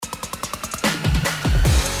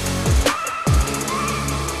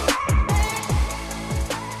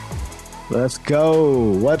Let's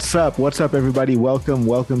go. What's up? What's up, everybody?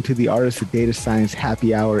 Welcome to the Artist of Data Science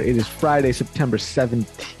Happy Hour. It is Friday, September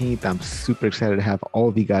 17th. I'm super excited to have all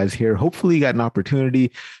of you guys here. Hopefully, you got an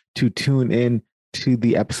opportunity to tune in to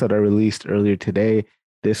the episode I released earlier today.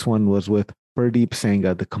 This one was with Pradeep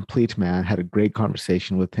Sangha, the complete man. Had a great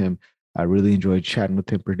conversation with him. I really enjoyed chatting with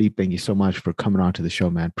him. Pradeep, thank you so much for coming on to the show,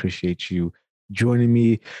 man. Appreciate you joining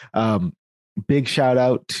me. Big shout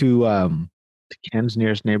out to Ken's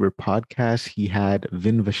Nearest Neighbor podcast. He had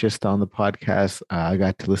Vin Vashista on the podcast. I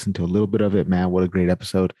got to listen to a little bit of it, man. What a great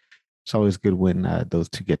episode. It's always good when those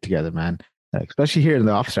two get together, man. Especially here in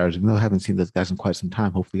the office hours. Even though I haven't seen those guys in quite some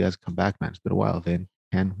time. Hopefully you guys come back, man. It's been a while, Vin.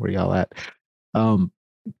 Ken, where y'all at?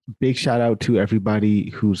 Big shout out to everybody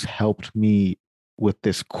who's helped me with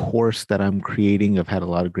this course that I'm creating. I've had a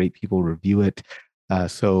lot of great people review it.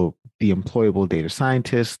 So the Employable Data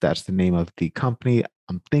Scientist, that's the name of the company.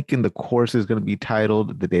 I'm thinking the course is going to be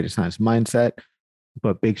titled The Data Science Mindset,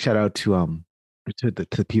 but big shout out to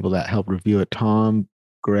the people that helped review it: Tom,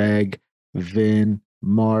 Greg, Vin,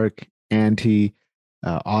 Mark, Auntie,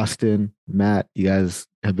 Austin, Matt. You guys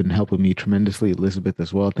have been helping me tremendously. Elizabeth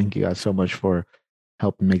as well. Thank you guys so much for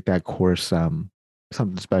helping make that course something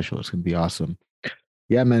special. It's going to be awesome.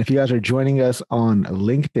 Yeah, man. If you guys are joining us on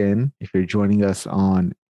LinkedIn, if you're joining us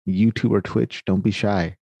on YouTube or Twitch, don't be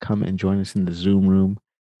shy. Come and join us in the Zoom room.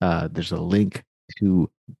 There's a link to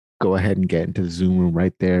go ahead and get into the Zoom room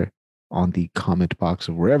right there on the comment box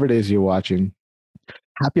of wherever it is you're watching.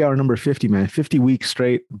 Happy hour number 50, man. 50 weeks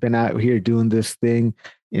straight. Been out here doing this thing.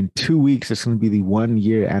 In 2 weeks, it's going to be the 1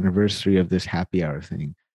 year anniversary of this happy hour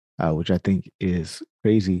thing, which I think is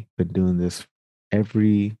crazy. Been doing this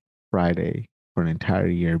every Friday for an entire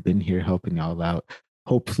year. Been here helping y'all out.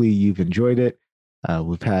 Hopefully you've enjoyed it.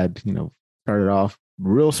 We've had, started off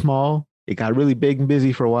real small. It got really big and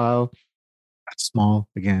busy for a while. Got small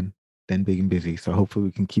again, then big and busy. So hopefully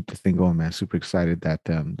we can keep the thing going, man. Super excited that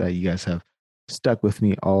that you guys have stuck with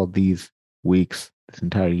me all these weeks, this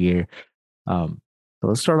entire year. So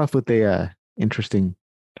let's start off with a interesting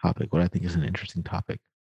topic. What I think is an interesting topic.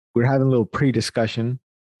 We're having a little pre-discussion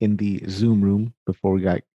in the Zoom room before we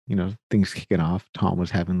got things kicking off. Tom was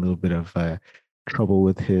having a little bit of trouble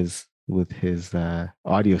with his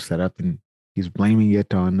audio setup, and he's blaming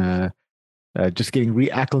it on just getting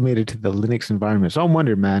reacclimated to the Linux environment. So I'm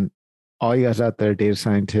wondering, man, all you guys out there, data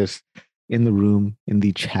scientists in the room, in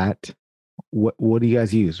the chat, what do you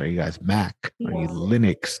guys use? Are you guys Mac? Are you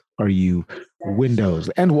Linux? Are you Windows?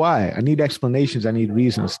 And why? I need explanations. I need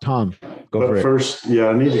reasons. Tom, go for it. But first,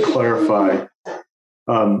 I need to clarify.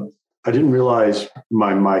 I didn't realize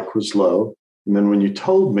my mic was low. And then when you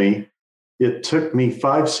told me, it took me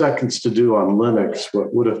 5 seconds to do on Linux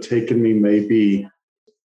what would have taken me maybe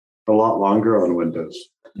a lot longer on Windows.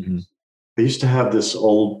 Mm-hmm. I used to have this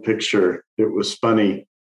old picture. It was funny. It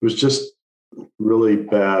was just really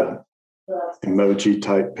bad emoji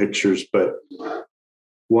type pictures, but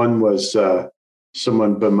one was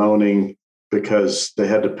someone bemoaning because they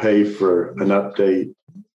had to pay for an update.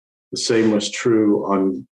 The same was true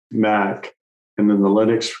on Mac. And then the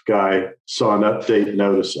Linux guy saw an update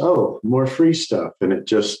notice, oh, more free stuff. And it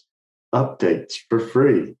just updates for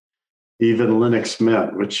free. Even Linux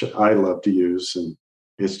Mint, which I love to use. And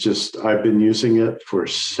it's just, I've been using it for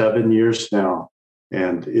 7 years now.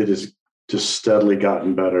 And it has just steadily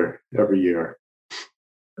gotten better every year.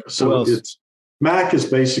 So Mac is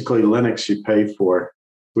basically Linux you pay for,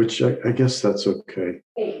 which I guess that's okay.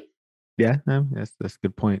 Yeah, that's a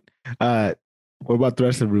good point. What about the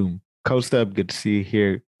rest of the room? Kostub, good to see you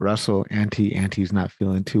here. Russell, Auntie's not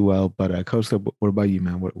feeling too well, but Kostub, what about you,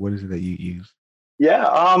 man? What is it that you use?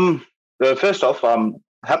 Yeah, first off, I'm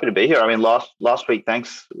happy to be here. I mean, last week,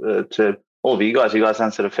 thanks to all of you guys. You guys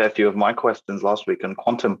answered a fair few of my questions last week on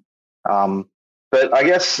quantum. But I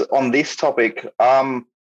guess on this topic,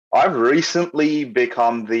 I've recently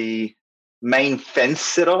become the main fence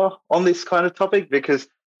sitter on this kind of topic because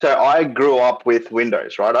I grew up with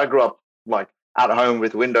Windows, right? I grew up like at home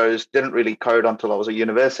with Windows, didn't really code until I was at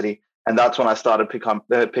university. And that's when I started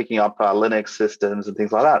picking up Linux systems and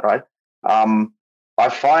things like that, right? I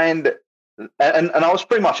find, and I was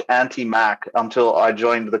pretty much anti-Mac until I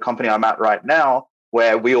joined the company I'm at right now,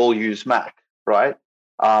 where we all use Mac, right?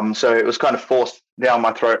 So it was kind of forced down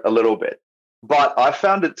my throat a little bit. But I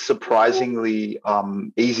found it surprisingly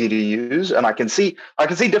easy to use, and I can see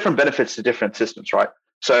different benefits to different systems, right?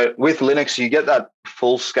 So with Linux, you get that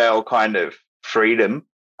full-scale kind of freedom.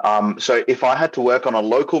 So if I had to work on a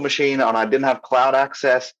local machine and I didn't have cloud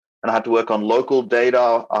access and I had to work on local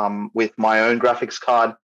data with my own graphics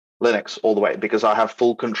card, Linux all the way, because I have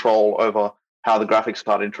full control over how the graphics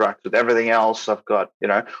card interacts with everything else. I've got,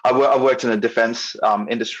 I worked in a defense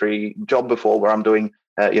industry job before where I'm doing,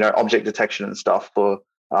 object detection and stuff for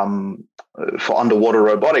underwater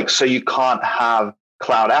robotics. So you can't have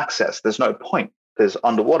cloud access. There's no point because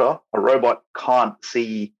underwater, a robot can't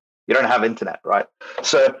see. You don't have internet, right?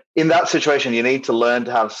 So in that situation, you need to learn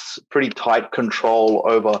to have pretty tight control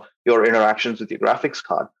over your interactions with your graphics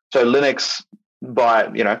card. So Linux,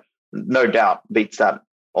 no doubt beats that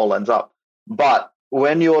all ends up. But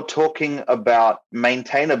when you're talking about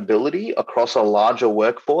maintainability across a larger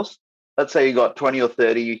workforce, let's say you got 20 or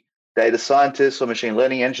 30 data scientists or machine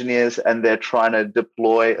learning engineers, and they're trying to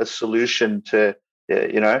deploy a solution to,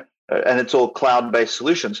 and it's all cloud-based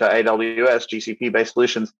solutions, so AWS, GCP-based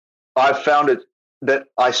solutions. I've found it that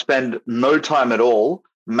I spend no time at all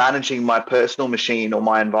managing my personal machine or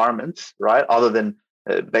my environments, right, other than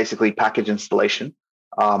basically package installation.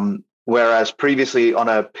 Whereas previously on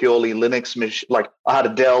a purely Linux machine, like I had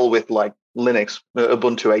a Dell with like Linux,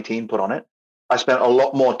 Ubuntu 18 put on it. I spent a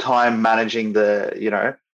lot more time managing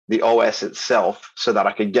the OS itself so that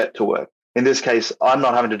I could get to work. In this case, I'm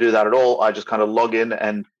not having to do that at all. I just kind of log in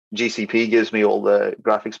and GCP gives me all the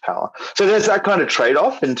graphics power. So there's that kind of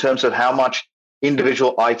trade-off in terms of how much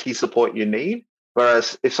individual IT support you need.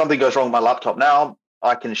 Whereas if something goes wrong with my laptop now,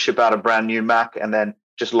 I can ship out a brand new Mac and then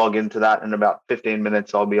just log into that. In about 15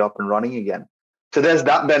 minutes, I'll be up and running again. So there's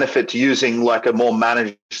that benefit to using like a more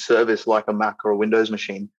managed service like a Mac or a Windows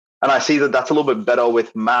machine. And I see that that's a little bit better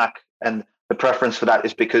with Mac. And the preference for that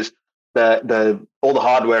is because all the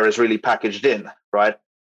hardware is really packaged in, right?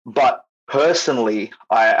 But personally,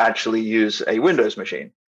 I actually use a Windows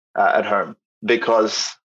machine at home because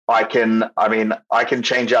I can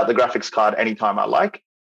change out the graphics card anytime I like,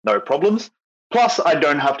 no problems. Plus, I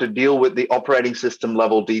don't have to deal with the operating system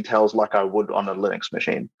level details like I would on a Linux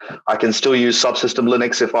machine. I can still use subsystem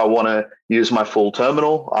Linux if I want to use my full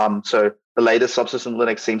terminal. So the latest subsystem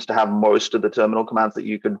Linux seems to have most of the terminal commands that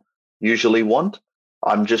you could usually want.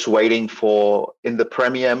 I'm just waiting for in the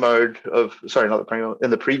preview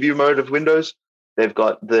mode of Windows, they've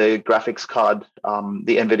got the graphics card,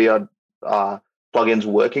 the NVIDIA plugins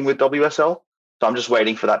working with WSL. So I'm just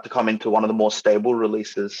waiting for that to come into one of the more stable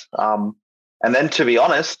releases. And then, to be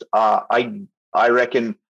honest, I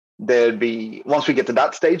reckon there'd be, once we get to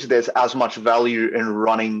that stage, there's as much value in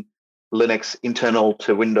running Linux internal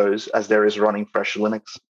to Windows as there is running fresh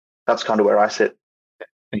Linux. That's kind of where I sit.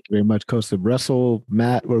 Thank you very much, Kosta. Russell,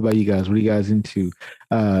 Matt, what about you guys? What are you guys into?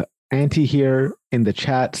 Auntie here in the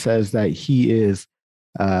chat says that he is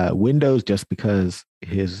Windows just because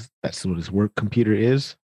that's what his work computer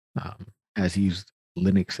is. Has used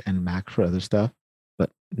Linux and Mac for other stuff,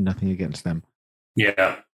 but nothing against them.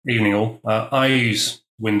 Yeah, evening all. I use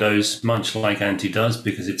Windows much like Auntie does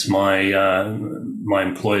because it's my my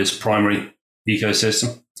employer's primary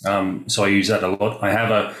ecosystem. So I use that a lot. I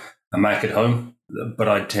have a Mac at home, but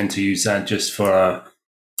I tend to use that just for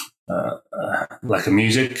like a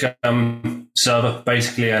music server,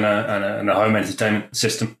 basically, and a home entertainment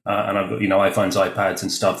system. And I've got iPhones, iPads,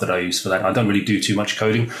 and stuff that I use for that. I don't really do too much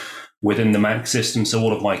coding within the Mac system, so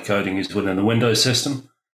all of my coding is within the Windows system.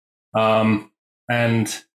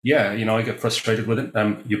 And yeah, I get frustrated with it.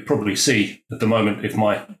 You probably see at the moment if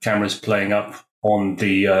my camera's playing up on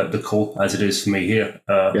the call as it is for me here.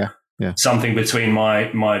 Yeah. Something between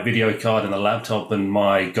my video card and the laptop and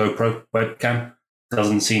my GoPro webcam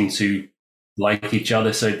doesn't seem to like each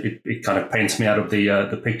other, so it kind of paints me out of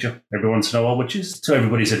the picture every once in a while, which is to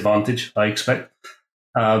everybody's advantage, I expect.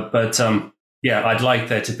 Yeah, I'd like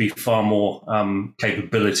there to be far more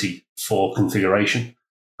capability for configuration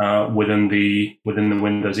within the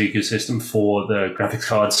Windows ecosystem for the graphics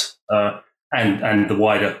cards and the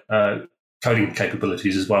wider coding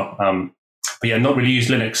capabilities as well. But yeah, not really use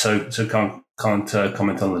Linux, so can't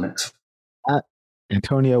comment on Linux.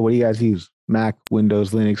 Antonio, what do you guys use? Mac,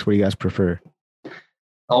 Windows, Linux? What do you guys prefer?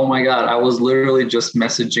 Oh my God, I was literally just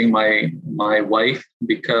messaging my wife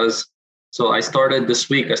because I started this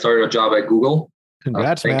week. I started a job at Google.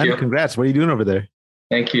 Congrats, man! You. Congrats. What are you doing over there?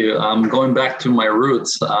 Thank you. I'm going back to my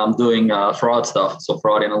roots. I'm doing fraud stuff, so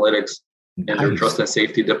fraud analytics in their trust and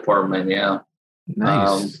safety department. Yeah.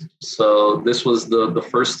 Nice. So this was the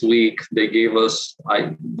first week. They gave us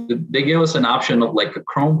an option of like a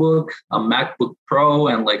Chromebook, a MacBook Pro,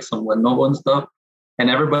 and like some Lenovo and stuff. And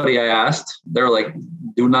everybody I asked, they're like,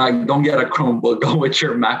 don't get a Chromebook, go with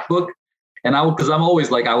your MacBook. And I was always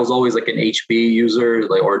like an HP user,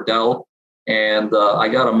 like, or Dell, and I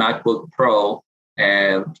got a MacBook Pro,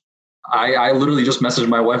 and I literally just messaged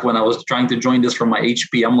my wife when I was trying to join this from my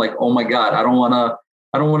HP. I'm like, oh my God, I don't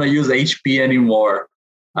want to use HP anymore.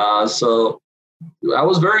 So I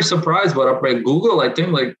was very surprised, but like Google, I think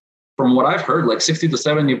like from what I've heard, like 60 to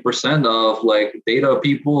 70% of like data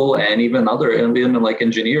people and even like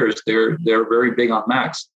engineers, they're very big on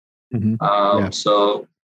Macs. So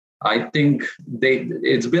I think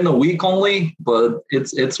it's been a week only, but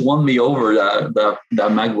it's won me over that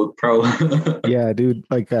MacBook Pro. Yeah, dude.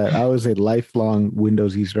 Like I was a lifelong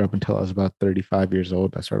Windows user up until I was about 35 years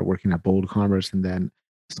old. I started working at Bold Commerce and then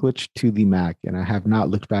switched to the Mac, and I have not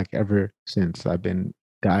looked back ever since. I've been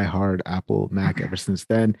diehard Apple Mac ever since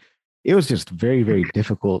then. It was just very, very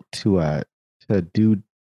difficult to do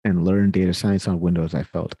and learn data science on Windows. I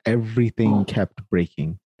felt everything kept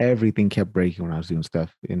breaking. Everything kept breaking when I was doing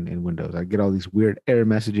stuff in Windows. I get all these weird error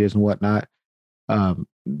messages and whatnot. Um,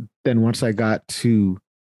 then once I got to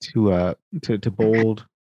Bold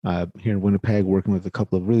here in Winnipeg, working with a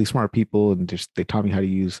couple of really smart people, and just they taught me how to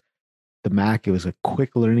use the Mac. It was a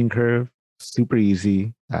quick learning curve, super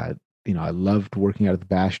easy. I loved working out of the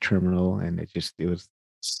Bash terminal, and it was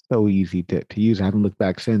so easy to use. I haven't looked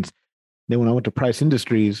back since. Then when I went to Price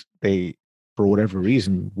Industries, they, for whatever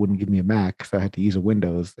reason, wouldn't give me a Mac, so I had to use a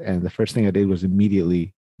Windows. And the first thing I did was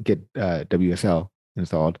immediately get WSL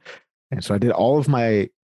installed. And so I did all of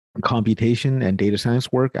my computation and data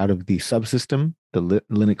science work out of the subsystem, the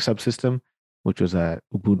Linux subsystem, which was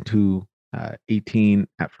Ubuntu 18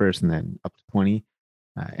 at first and then up to 20.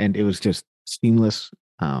 And it was just seamless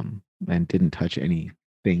and didn't touch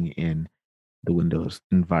anything in the Windows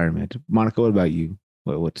environment. Monica, what about you?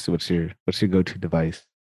 What's your go-to device?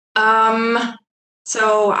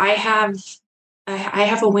 So I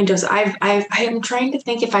have a Windows. I am trying to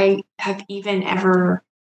think if I have even ever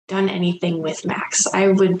done anything with Macs. I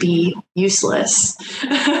would be useless.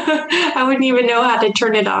 I wouldn't even know how to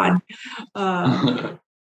turn it on.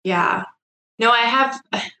 Yeah. No, I have.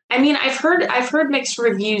 I mean, I've heard mixed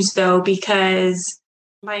reviews though, because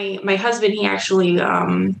my husband, he actually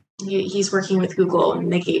he's working with Google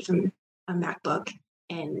and they gave him a MacBook,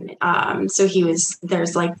 and so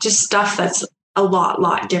there's like just stuff that's a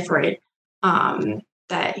lot different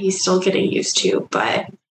that he's still getting used to.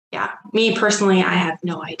 But yeah, me personally, I have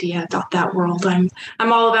no idea about that world. I'm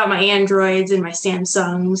all about my Androids and my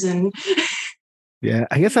Samsungs and Yeah,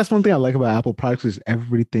 I guess that's one thing I like about Apple products is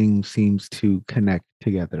everything seems to connect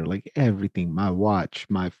together. Like everything, my watch,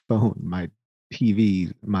 my phone, my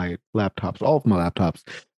TV, my laptops, all of my laptops.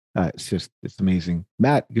 It's amazing.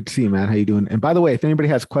 Matt, good to see you, man. How you doing? And by the way, if anybody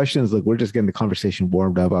has questions, look, we're just getting the conversation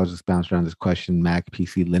warmed up. I was just bouncing around this question, Mac,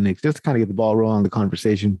 PC, Linux, just to kind of get the ball rolling on the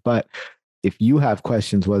conversation. But if you have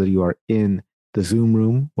questions, whether you are in the Zoom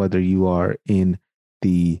room, whether you are in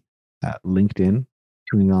the LinkedIn,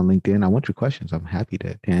 tuning on LinkedIn, I want your questions. I'm happy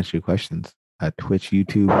to answer your questions. Twitch,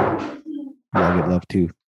 YouTube, I would love to.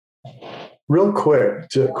 Real quick,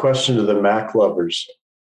 question to the Mac lovers.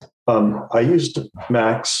 I used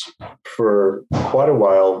Macs for quite a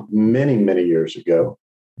while, many years ago.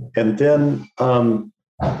 And then,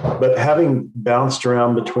 but having bounced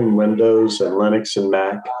around between Windows and Linux and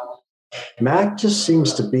Mac just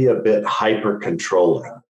seems to be a bit hyper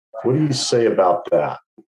controlling. What do you say about that?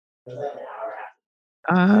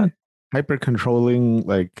 Hyper controlling,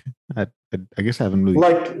 like, I guess I haven't really.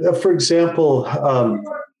 Like, for example,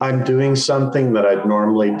 I'm doing something that I'd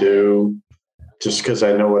normally do just because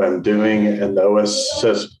I know what I'm doing, and the OS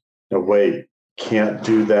says, no, wait, can't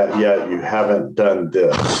do that yet. You haven't done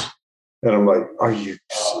this. And I'm like, are you,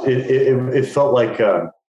 it felt like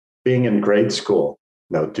being in grade school.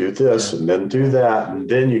 No, do this and then do that, and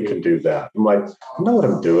then you can do that. I'm like, I know what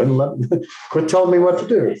I'm doing. Quit telling me what to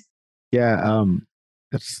do. Yeah,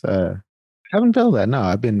 that's I haven't felt that. No,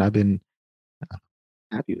 I've been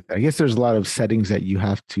happy with that. I guess there's a lot of settings that you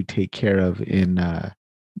have to take care of in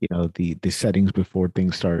the settings before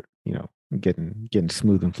things start getting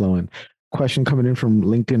smooth and flowing. Question coming in from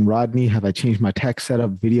LinkedIn, Rodney: have I changed my tech setup?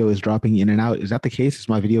 Video is dropping in and out. Is that the case? Has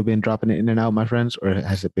my video been dropping in and out, my friends, or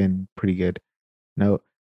has it been pretty good? No. All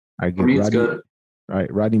right, good. Rodney, good. All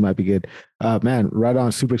right, Rodney might be good. Man, right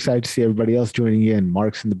on. Super excited to see everybody else joining in.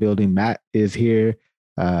 Mark's in the building. Matt is here.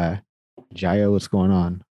 Jayo, what's going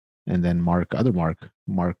on? And then Mark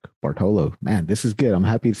Bartolo. Man, this is good. I'm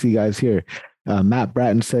happy to see you guys here. Matt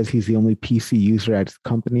Bratton says he's the only PC user at his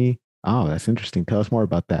company. Oh, that's interesting. Tell us more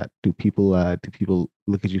about that. Do people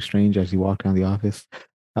look at you strange as you walk down the office?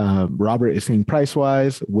 Robert is saying price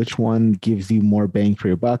wise, which one gives you more bang for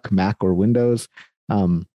your buck, Mac or Windows?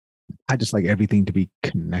 I just like everything to be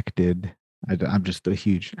connected. I'm just a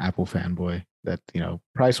huge Apple fanboy. That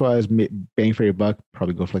price wise, bang for your buck,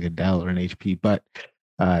 probably go for like a Dell or an HP, but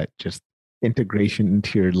just integration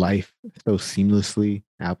into your life so seamlessly,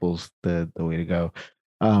 Apple's the way to go.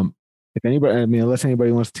 If anybody, I mean, unless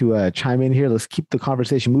anybody wants to chime in here, let's keep the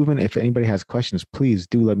conversation moving. If anybody has questions, please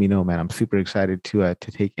do let me know, man. I'm super excited to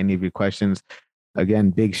take any of your questions. Again,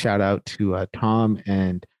 big shout out to Tom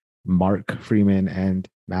and Mark Freeman and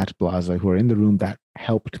Matt Blaza, who are in the room that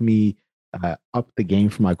helped me up the game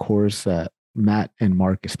for my course. Matt and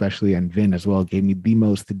Mark, especially, and Vin as well, gave me the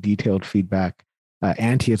most detailed feedback.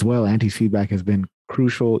 Auntie as well. Auntie's feedback has been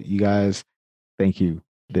crucial. You guys, thank you.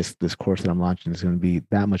 This course that I'm launching is going to be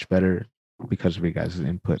that much better because of you guys'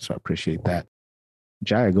 input. So I appreciate that.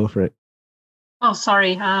 Jaya, go for it. Oh,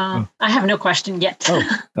 sorry. I have no question yet.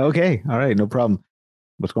 Oh, okay. All right. No problem.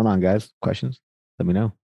 What's going on, guys? Questions? Let me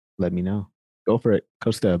know. Let me know. Go for it.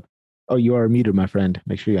 Costub. Oh, you are muted, my friend.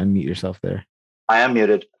 Make sure you unmute yourself there. I am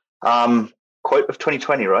muted. Quote of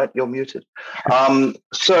 2020, right? You're muted.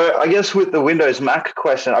 So I guess with the Windows Mac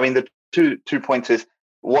question, I mean, the two points is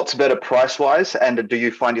what's better price wise, and do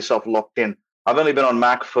you find yourself locked in? I've only been on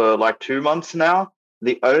Mac for like 2 months now.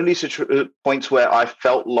 The only points where I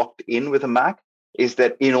felt locked in with a Mac is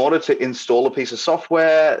that in order to install a piece of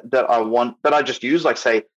software that I just use, like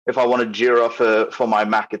say if I wanted Jira for my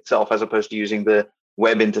Mac itself, as opposed to using the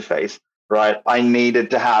web interface, right? I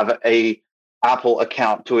needed to have a Apple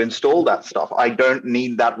account to install that stuff. I don't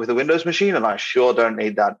need that with a Windows machine, and I sure don't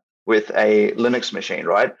need that with a Linux machine,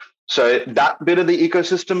 right? So that bit of the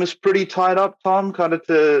ecosystem is pretty tied up, Tom, kind of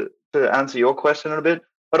to answer your question in a bit.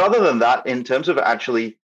 But other than that, in terms of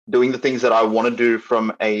actually doing the things that I want to do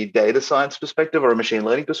from a data science perspective or a machine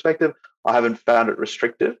learning perspective, I haven't found it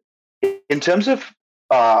restrictive. In terms of,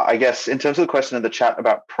 I guess, in terms of the question in the chat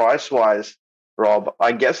about price-wise, Rob,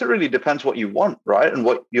 I guess it really depends what you want, right? And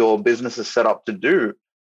what your business is set up to do.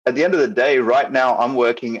 At the end of the day, right now, I'm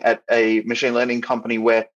working at a machine learning company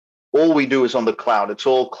where all we do is on the cloud. It's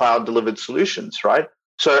all cloud delivered solutions, right?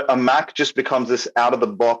 So a Mac just becomes this out of the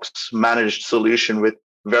box managed solution with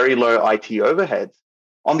very low IT overheads.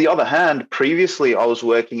 On the other hand, previously I was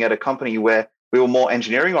working at a company where we were more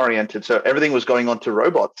engineering oriented. So everything was going on to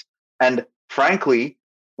robots. And frankly,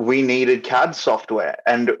 we needed CAD software,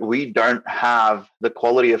 and we don't have the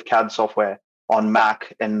quality of CAD software on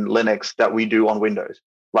Mac and Linux that we do on Windows.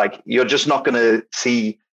 Like you're just not going to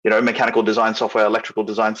see, mechanical design software, electrical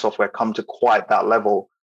design software come to quite that level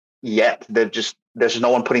yet. There's just no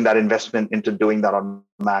one putting that investment into doing that on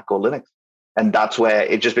Mac or Linux. And that's where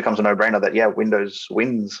it just becomes a no-brainer that, Windows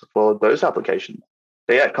wins for those applications.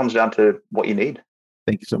 So it comes down to what you need.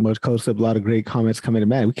 Thank you so much, Costa. A lot of great comments coming in.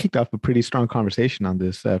 Man, we kicked off a pretty strong conversation on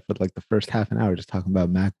this for like the first half an hour, just talking about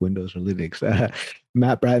Mac, Windows, or Linux.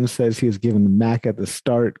 Matt Bratton says he was given the Mac at the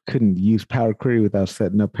start, couldn't use Power Query without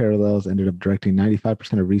setting up parallels, ended up directing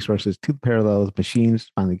 95% of resources to the parallels machines,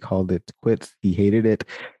 finally called it quits. He hated it.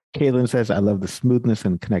 Kaylin says, I love the smoothness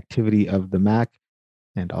and connectivity of the Mac,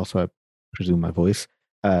 and also, I presume, my voice.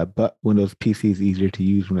 But Windows PC is easier to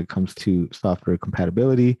use when it comes to software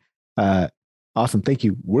compatibility. Awesome. Thank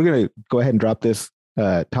you. We're going to go ahead and drop this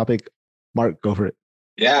topic. Mark, go for it.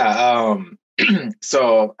 Yeah.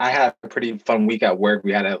 So I had a pretty fun week at work.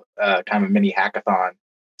 We had a kind of a mini hackathon.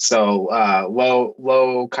 So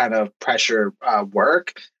low kind of pressure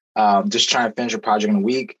work, just trying to finish a project in a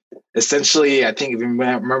week. Essentially, I think if you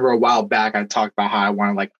remember a while back, I talked about how I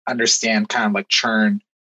want to like understand kind of like churn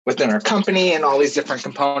within our company and all these different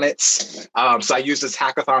components. So I used this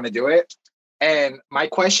hackathon to do it. And my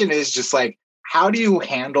question is just like, how do you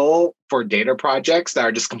handle for data projects that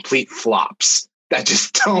are just complete flops that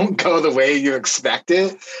just don't go the way you expect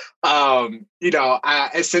it?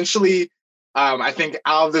 Essentially, I think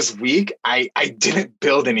out of this week, I didn't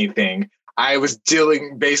build anything. I was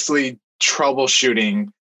basically troubleshooting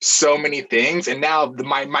so many things. And now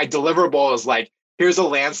my deliverable is like, here's a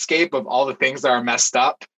landscape of all the things that are messed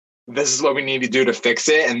up. This is what we need to do to fix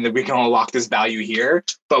it. And then we can unlock this value here,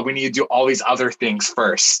 but we need to do all these other things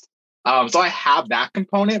first. So I have that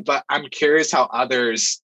component, but I'm curious how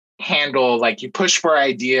others handle, like you push for an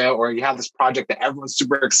idea or you have this project that everyone's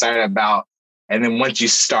super excited about. And then once you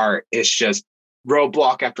start, it's just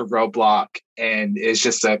roadblock after roadblock. And it's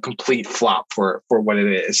just a complete flop for what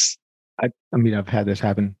it is. I mean, I've had this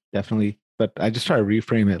happen, definitely, but I just try to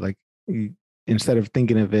reframe it. Like instead of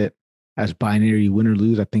thinking of it as binary win or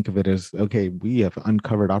lose, I think of it as, okay, we have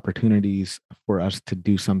uncovered opportunities for us to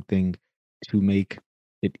do something to make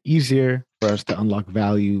it easier for us to unlock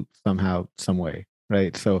value somehow, some way,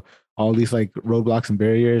 right? So all these like roadblocks and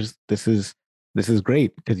barriers, this is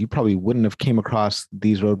great because you probably wouldn't have came across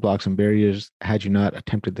these roadblocks and barriers had you not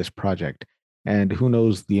attempted this project. And who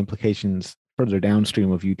knows the implications further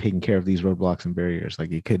downstream of you taking care of these roadblocks and barriers.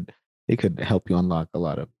 Like it could help you unlock a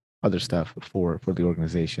lot of other stuff for the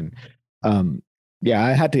organization. Yeah,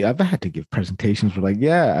 I've had to give presentations for like,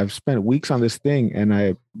 yeah, I've spent weeks on this thing and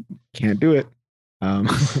I can't do it. Um,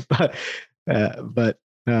 but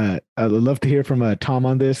I'd love to hear from Tom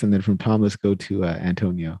on this, and then from Tom, let's go to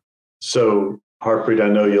Antonio. So, Harpreet, I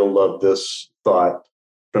know you'll love this thought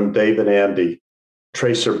from Dave and Andy,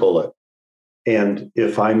 tracer bullet. And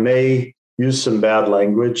if I may use some bad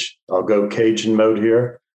language, I'll go Cajun mode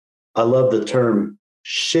here. I love the term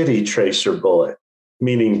shitty tracer bullet,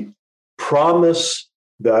 meaning promise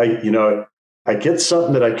that I get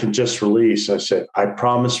something that I can just release. I say, I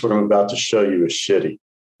promise what I'm about to show you is shitty,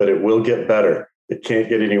 but it will get better. It can't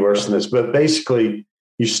get any worse than this. But basically,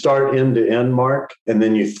 you start end to end, Mark, and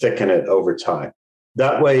then you thicken it over time.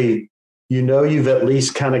 That way, you've at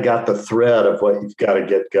least kind of got the thread of what you've got to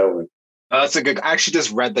get going. That's a good. I actually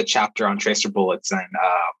just read the chapter on tracer bullets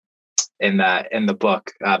in the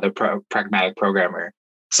book, the Pragmatic Programmer.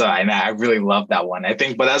 So I really love that one. I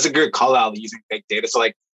think, but that's a good call out using fake data. So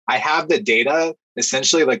like I have the data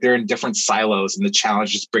essentially like they're in different silos, and the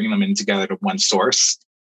challenge is bringing them in together to one source.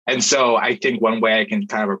 And so I think one way I can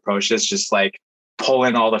kind of approach this, just like pull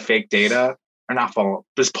in all the fake data, or not pull,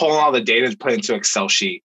 just pull in all the data to put into Excel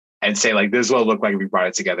sheet and say like this is what it looked like if we brought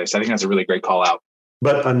it together. So I think that's a really great call out.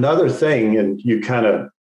 But another thing, and you kind of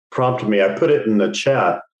prompted me, I put it in the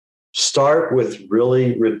chat. Start with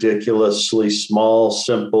really ridiculously small,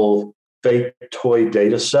 simple, fake toy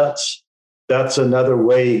data sets. That's another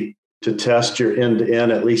way to test your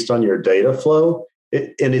end-to-end, at least on your data flow.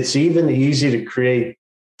 And it's even easy to create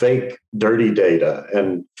fake dirty data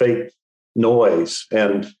and fake noise.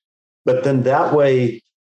 But then that way,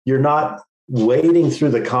 you're not wading through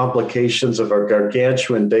the complications of a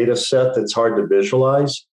gargantuan data set that's hard to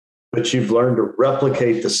visualize, but you've learned to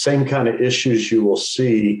replicate the same kind of issues you will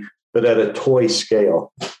see, but at a toy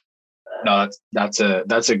scale. No, that's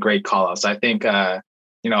a great call out. So I think our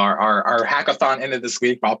hackathon ended this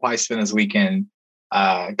week. I'll probably spend this weekend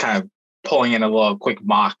kind of pulling in a little quick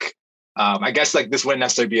mock. I guess like this wouldn't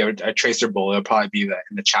necessarily be a tracer bullet. It'll probably be in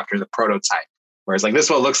the chapter, the prototype, whereas like this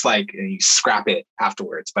is what it looks like, and you scrap it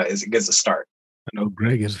afterwards. But it gives a start. I know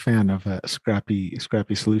Greg is a fan of scrappy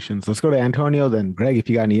solutions. Let's go to Antonio, then Greg, if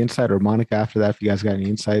you got any insight, or Monica after that, if you guys got any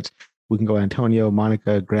insights. We can go Antonio,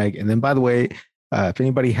 Monica, Greg. And then, by the way, if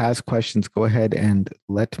anybody has questions, go ahead and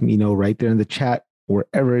let me know right there in the chat.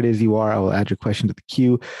 Wherever it is you are, I will add your question to the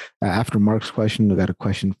queue. After Mark's question, we got a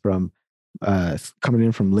question from coming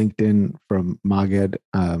in from LinkedIn from Maged.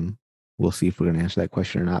 We'll see if we're going to answer that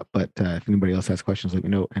question or not. But if anybody else has questions, let me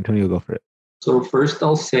know. Antonio, go for it. So first,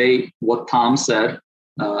 I'll say what Tom said.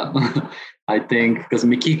 I think because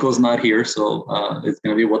Mikiko's not here, so it's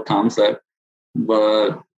going to be what Tom said.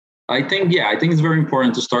 But I think it's very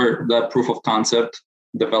important to start that proof of concept,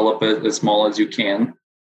 develop it as small as you can,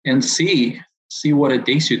 and see what it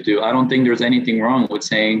takes you to. I don't think there's anything wrong with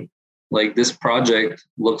saying, like, this project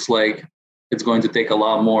looks like it's going to take a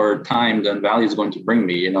lot more time than value is going to bring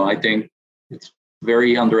me. I think it's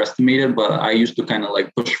very underestimated, but I used to kind of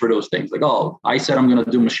like push for those things. Like, oh, I said I'm going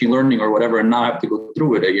to do machine learning or whatever, and now I have to go through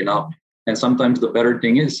with it, And sometimes the better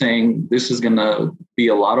thing is saying this is going to be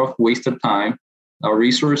a lot of wasted time,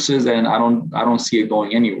 resources, and I don't see it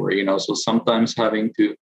going anywhere, So sometimes having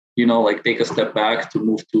to, like take a step back to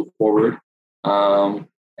move forward,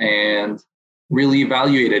 and really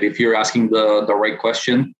evaluate it. If you're asking the right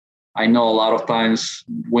question, I know a lot of times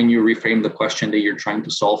when you reframe the question that you're trying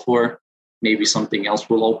to solve for, maybe something else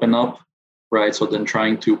will open up, right? So then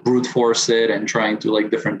trying to brute force it and trying to like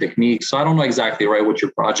different techniques. So I don't know exactly what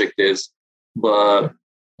your project is, but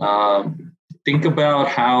think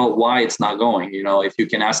about why it's not going. If you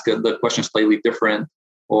can ask the question slightly different,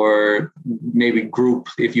 or maybe group,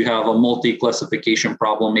 if you have a multi-classification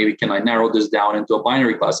problem, maybe can I narrow this down into a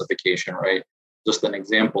binary classification, right? Just an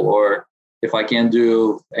example. Or if I can't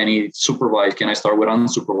do any supervised, can I start with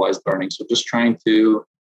unsupervised learning? So just trying to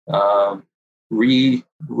reframe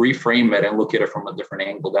it and look at it from a different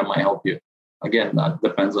angle, that might help you. Again, that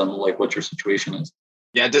depends on like what your situation is.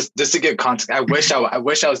 Yeah, just to give context, I wish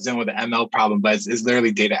I was dealing with an ML problem, but it's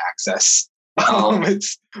literally data access.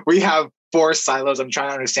 We have 4 silos. I'm trying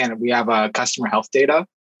to understand it. We have customer health data,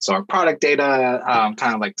 so our product data,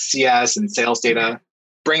 kind of like CS and sales data.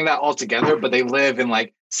 Bring that all together, but they live in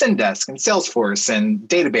like Zendesk and Salesforce and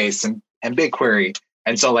database and BigQuery,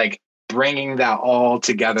 and so like bringing that all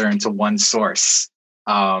together into one source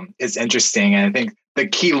is interesting. And I think the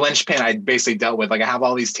key linchpin I basically dealt with, like I have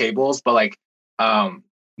all these tables, but like none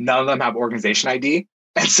of them have organization ID.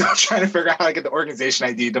 And so trying to figure out how to get the organization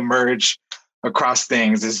ID to merge across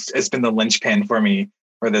things it's been the linchpin for me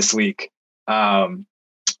for this week.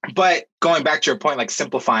 But going back to your point, like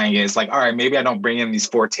simplifying is like, all right, maybe I don't bring in these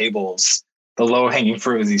 4 tables the low hanging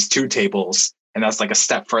fruit is these two tables, and that's like a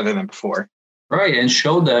step further than before. Right. And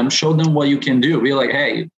show them what you can do. Be like,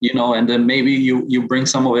 hey, and then maybe you bring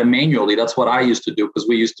some of it manually. That's what I used to do because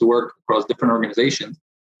we used to work across different organizations.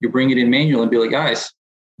 You bring it in manual and be like, guys,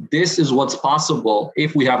 this is what's possible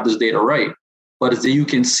if we have this data right. But as you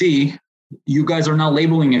can see, you guys are not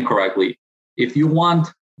labeling it correctly. If you want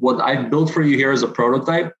what I've built for you here as a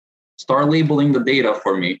prototype, start labeling the data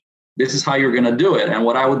for me. This is how you're going to do it. And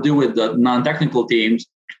what I would do with the non-technical teams,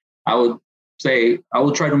 I would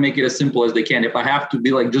try to make it as simple as they can. If I have to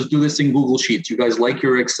be like, just do this in Google Sheets. You guys like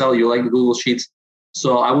your Excel, you like the Google Sheets.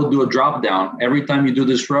 So I would do a drop down. Every time you do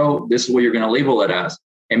this row, this is what you're going to label it as.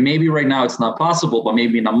 And maybe right now it's not possible, but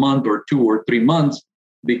maybe in a month or 2 or 3 months,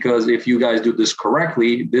 because if you guys do this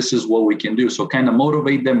correctly, this is what we can do. So kind of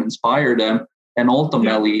motivate them, inspire them. And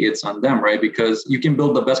ultimately it's on them, right? Because you can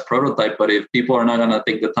build the best prototype, but if people are not going to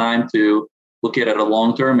take the time to look at it a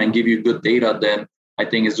long term and give you good data, then I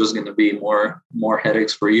think it's just going to be more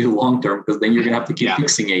headaches for you long term, because then you're going to have to keep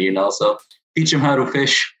fixing it, So teach them how to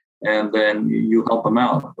fish, and then you help them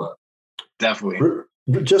out. But definitely.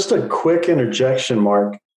 Just a quick interjection,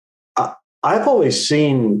 Mark. I've always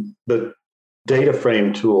seen the data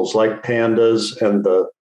frame tools like Pandas and the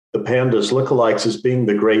Pandas lookalikes as being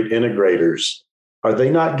the great integrators. Are they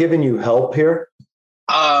not giving you help here?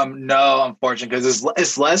 No, unfortunately, because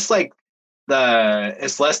it's less like the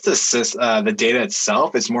data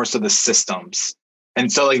itself. It's more so the systems.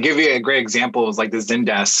 And so, like, give you a great example is like the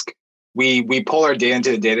Zendesk. We pull our data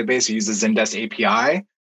into the database. We use the Zendesk API,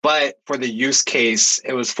 but for the use case,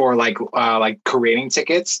 it was for like creating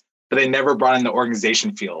tickets, but they never brought in the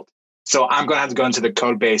organization field. So I'm going to have to go into the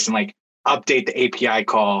code base and like update the API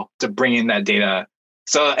call to bring in that data.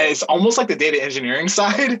 So it's almost like the data engineering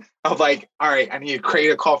side of like, all right, I need to create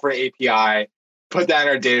a call for the API, put that in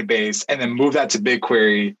our database, and then move that to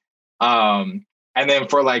BigQuery. And then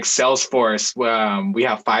for like Salesforce, we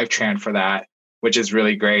have Fivetran for that, which is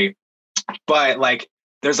really great. But like,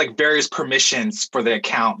 there's like various permissions for the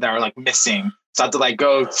account that are like missing. So I have to like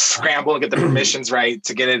go scramble and get the permissions right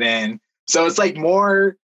to get it in. So it's like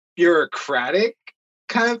more bureaucratic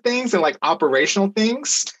kind of things and like operational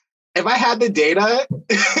things. If I had the data,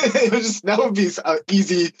 that would be an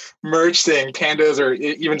easy merge thing, Pandas or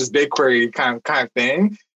even just BigQuery kind of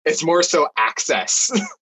thing. It's more so access.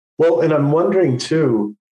 Well, and I'm wondering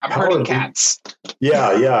too. I'm herding cats. Yeah,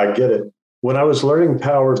 I get it. When I was learning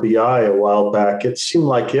Power BI a while back, it seemed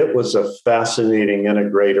like it was a fascinating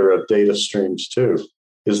integrator of data streams too.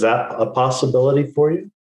 Is that a possibility for you?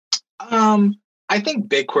 I think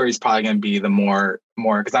BigQuery is probably going to be the more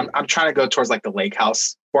because I'm trying to go towards like the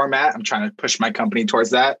Lakehouse format. I'm trying to push my company towards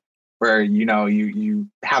that, where you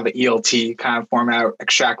have the ELT kind of format,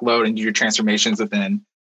 extract, load, and do your transformations within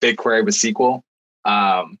BigQuery with SQL.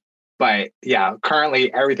 But yeah,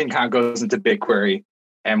 currently everything kind of goes into BigQuery,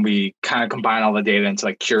 and we kind of combine all the data into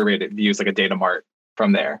like curated views, like a data mart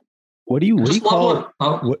from there. What do you call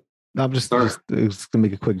it? I'm just gonna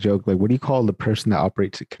make a quick joke. Like, what do you call the person that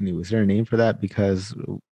operates a canoe? Is there a name for that? Because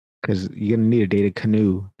you're gonna need a data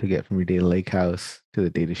canoe to get from your data lakehouse to the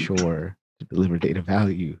data shore to deliver data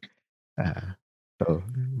value. So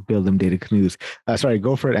build them data canoes. Sorry,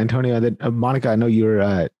 go for it, Antonio. And then Monica, I know you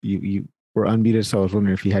were unmuted, so I was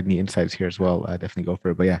wondering if you had any insights here as well. Definitely go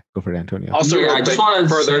for it. But yeah, go for it, Antonio. Also, I just wanted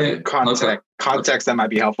further context that might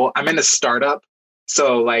be helpful. I'm in a startup,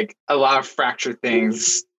 so like a lot of fractured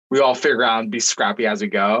things we all figure out and be scrappy as we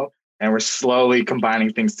go, and we're slowly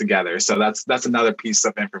combining things together. So that's another piece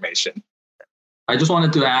of information. I just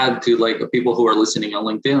wanted to add to like people who are listening on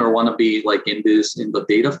LinkedIn or want to be like in the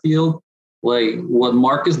data field, like what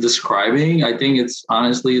Mark is describing. I think it's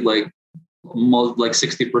honestly like most like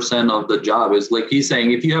 60% of the job is like he's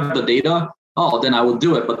saying, if you have the data, then I will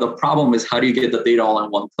do it. But the problem is, how do you get the data all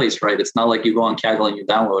in one place, right? It's not like you go on Kaggle and you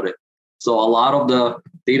download it. So a lot of the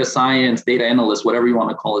data science, data analyst, whatever you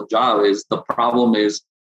want to call it, job is the problem is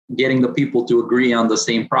getting the people to agree on the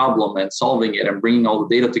same problem and solving it and bringing all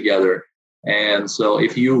the data together. And so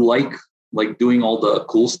if you like doing all the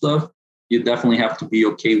cool stuff, you definitely have to be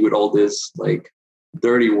okay with all this like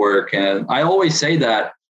dirty work. And I always say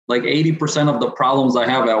that like 80% of the problems I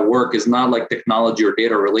have at work is not like technology or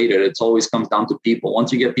data related. It always comes down to people.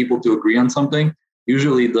 Once you get people to agree on something,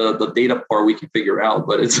 usually the data part we can figure out,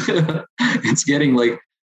 but it's it's getting like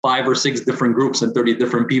 5 or 6 different groups and 30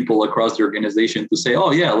 different people across the organization to say,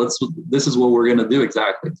 oh yeah, this is what we're going to do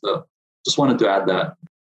exactly. So just wanted to add that.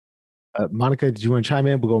 Monica, did you want to chime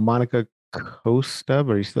in? We'll go Monica Kostub.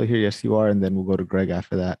 Are you still here? Yes, you are. And then we'll go to Greg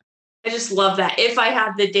after that. I just love that. If I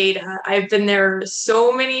had the data, I've been there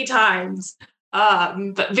so many times.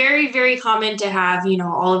 But very, very common to have,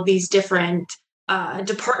 all of these different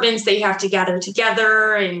departments that you have to gather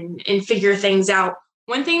together and figure things out.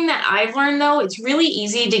 One thing that I've learned, though, it's really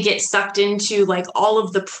easy to get sucked into like all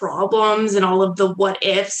of the problems and all of the what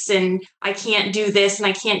ifs and I can't do this and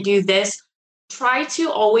I can't do this. Try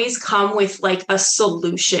to always come with like a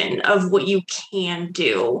solution of what you can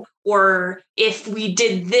do. Or if we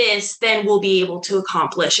did this, then we'll be able to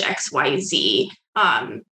accomplish X, Y, Z.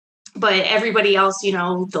 But everybody else,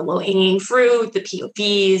 the low hanging fruit, the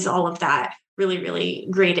POVs, all of that, really, really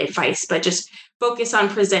great advice. But just focus on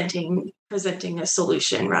presenting a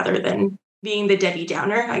solution rather than being the Debbie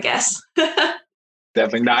Downer, I guess.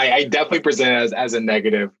 Definitely. No, I definitely present it as a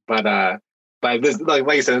negative, but this, like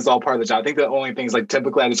you said, it's all part of the job. I think the only thing is like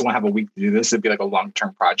typically I just want to have a week to do this. It'd be like a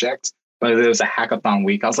long-term project. But if it was a hackathon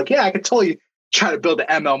week, I was like, yeah, I could totally try to build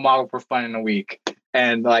an ML model for fun in a week.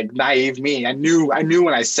 And like naive me, I knew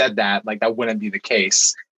when I said that, like that wouldn't be the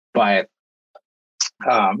case. But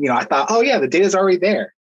I thought, oh yeah, the data's already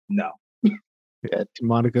there. No. Yeah, to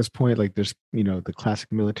Monica's point, like there's, the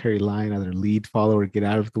classic military line, either lead, follow, or get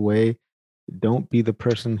out of the way. Don't be the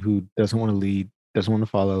person who doesn't want to lead, doesn't want to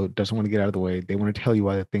follow, doesn't want to get out of the way. They want to tell you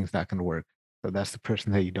why the thing's not going to work. So that's the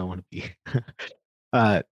person that you don't want to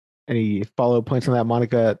be. Any follow-up points on that,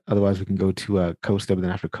 Monica? Otherwise, we can go to Costa, but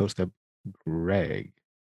then after Costa, Greg.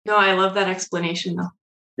 No, I love that explanation though.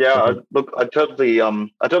 Yeah, look, I totally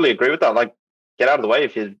agree with that. Like, get out of the way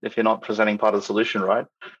if you're not presenting part of the solution, right?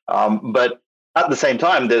 But at the same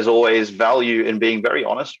time, there's always value in being very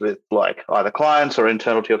honest with like either clients or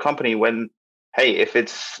internal to your company when, hey, if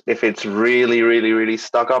it's really, really, really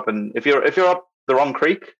stuck up, and if you're up the wrong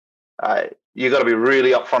creek, you got to be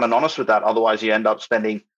really upfront and honest with that. Otherwise, you end up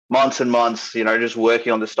spending months and months, just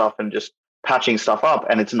working on this stuff and just patching stuff up,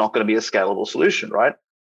 and it's not going to be a scalable solution, right?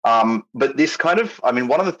 But this kind of,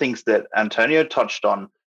 one of the things that Antonio touched on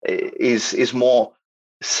is more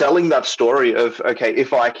selling that story of, okay,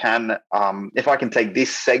 if I can take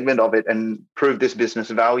this segment of it and prove this business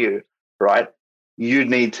value, right? You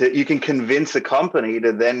can convince a company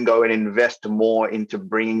to then go and invest more into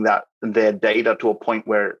bringing their data to a point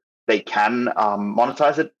where they can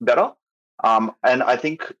monetize it better. And I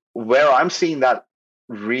think where I'm seeing that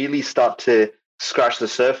really start to scratch the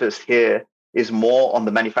surface here is more on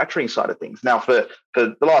the manufacturing side of things. Now, for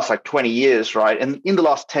the last like 20 years, right? And in the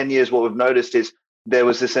last 10 years, what we've noticed is there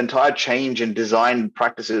was this entire change in design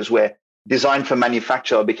practices where design for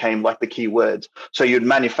manufacture became like the key words. So you'd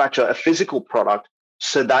manufacture a physical product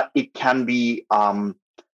so that it can be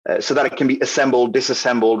assembled,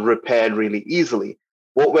 disassembled, repaired really easily.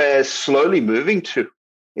 What we're slowly moving to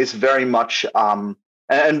is very much,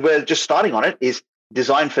 and we're just starting on it, is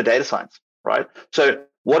design for data science, right? So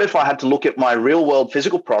what if I had to look at my real world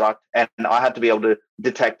physical product and I had to be able to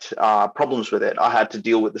detect problems with it? I had to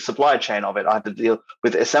deal with the supply chain of it. I had to deal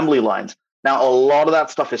with assembly lines. Now, a lot of that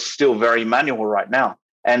stuff is still very manual right now.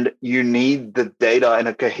 And you need the data in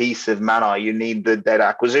a cohesive manner. You need the data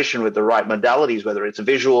acquisition with the right modalities, whether it's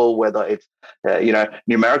visual, whether it's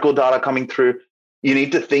numerical data coming through. You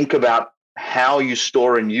need to think about how you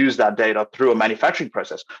store and use that data through a manufacturing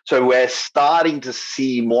process. So we're starting to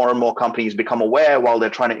see more and more companies become aware while they're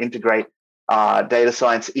trying to integrate data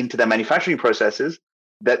science into their manufacturing processes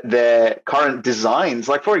that their current designs,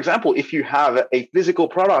 like for example, if you have a physical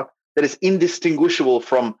product that is indistinguishable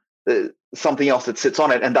from something else that sits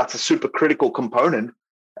on it, and that's a super critical component,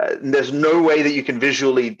 there's no way that you can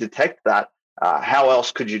visually detect that. How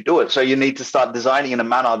else could you do it? So you need to start designing in a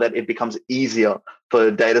manner that it becomes easier for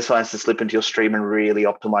data science to slip into your stream and really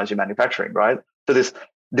optimize your manufacturing, right? So this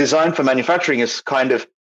design for manufacturing is kind of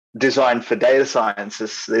design for data science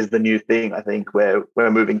is the new thing, I think, where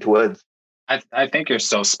we're moving towards. I think you're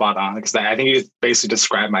so spot on, because I think you basically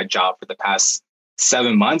described my job for the past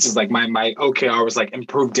 7 months. Is like my OKR was like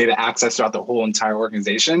improve data access throughout the whole entire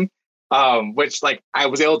organization. Which like I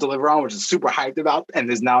was able to deliver on, which is super hyped about. And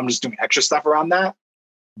now I'm just doing extra stuff around that.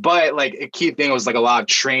 But like a key thing was like a lot of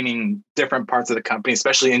training different parts of the company,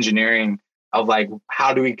 especially engineering, of like,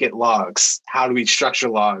 how do we get logs? How do we structure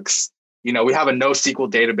logs? We have a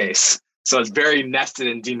NoSQL database, so it's very nested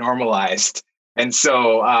and denormalized. And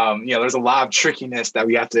so, there's a lot of trickiness that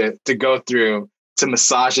we have to go through to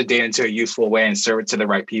massage the data into a useful way and serve it to the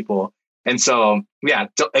right people. And so, yeah,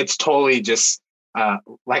 it's totally just,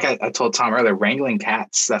 like I told Tom earlier, wrangling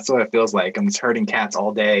cats. That's what it feels like. I'm just herding cats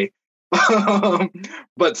all day.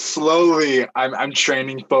 But slowly I'm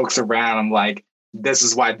training folks around. I'm like, this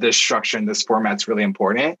is why this structure and this format's really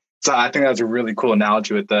important. So I think that's a really cool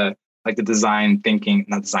analogy with the design thinking,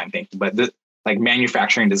 not design thinking, but like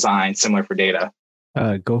manufacturing design, similar for data.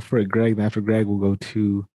 Go for it, Greg. Then after Greg, we'll go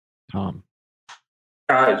to Tom.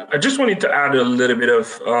 I just wanted to add a little bit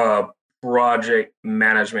of project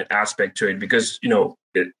management aspect to it because,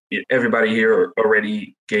 everybody here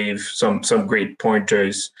already gave some great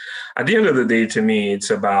pointers. At the end of the day, to me, it's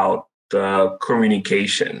about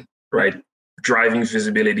communication, right? Driving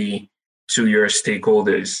visibility to your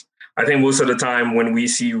stakeholders. I think most of the time when we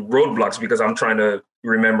see roadblocks, because I'm trying to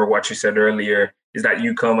remember what you said earlier, is that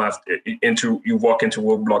you you walk into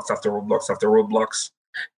roadblocks after roadblocks after roadblocks.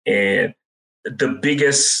 And the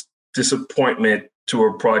biggest disappointment to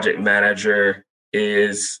a project manager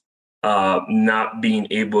is not being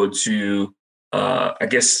able to,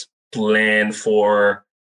 plan for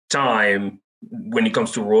time when it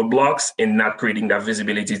comes to roadblocks and not creating that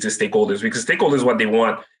visibility to stakeholders. Because stakeholders, what they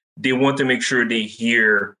want to make sure they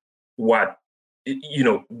hear what,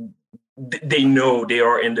 they know, they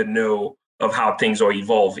are in the know of how things are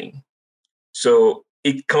evolving. So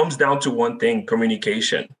it comes down to one thing: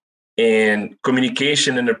 communication. And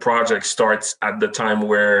communication in the project starts at the time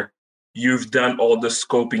where you've done all the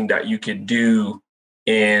scoping that you could do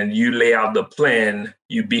and you lay out the plan,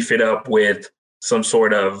 you beef it up with some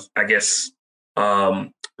sort of,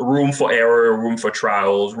 room for error, room for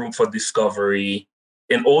trials, room for discovery.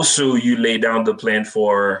 And also you lay down the plan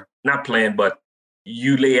but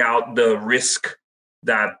you lay out the risk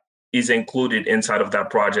that is included inside of that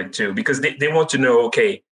project too, because they want to know,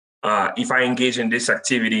 okay, if I engage in this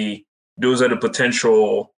activity, those are the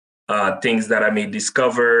potential things that I may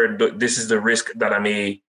discover. This is the risk that I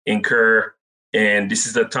may incur. And this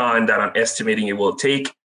is the time that I'm estimating it will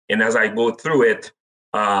take. And as I go through it,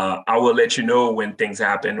 I will let you know when things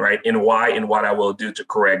happen, right? And why and what I will do to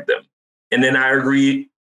correct them. And then I agree,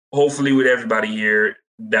 hopefully, with everybody here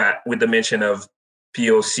that with the mention of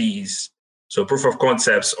POCs. So proof of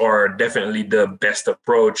concepts are definitely the best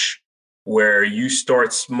approach, where you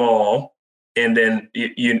start small and then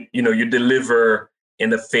you deliver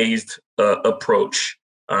in a phased approach.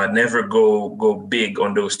 Never go big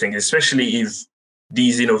on those things, especially if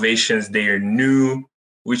these innovations, they are new,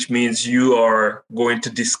 which means you are going to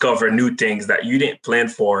discover new things that you didn't plan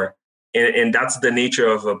for. And that's the nature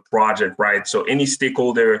of a project, right? So any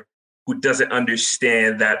stakeholder who doesn't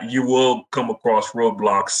understand that you will come across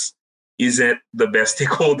roadblocks isn't the best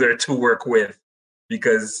stakeholder to work with,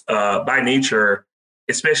 because by nature,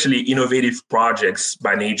 especially innovative projects,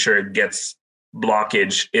 by nature gets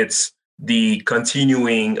blockage. It's the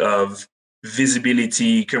continuing of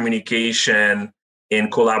visibility, communication,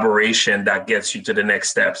 and collaboration that gets you to the next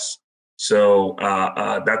steps. So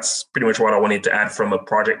that's pretty much what I wanted to add from a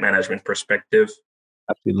project management perspective.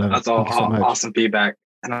 Absolutely love it. That's all So awesome feedback.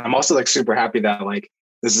 And I'm also super happy that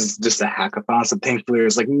this is just a hackathon. So thankfully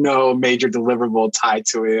there's no major deliverable tied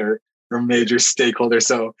to it or major stakeholder.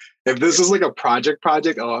 So if this was a project,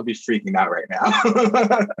 I'll be freaking out right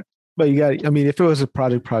now. But if it was a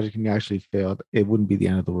project and you actually failed, it wouldn't be the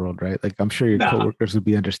end of the world, right? I'm sure your coworkers would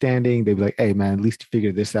be understanding. They'd be like, hey man, at least you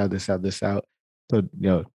figured this out. So,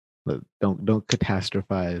 don't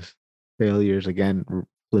catastrophize failures. Again,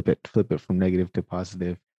 flip it from negative to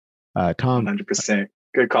positive. Tom. 100%.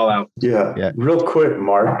 Good call out. Yeah. Real quick,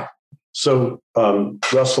 Mark. So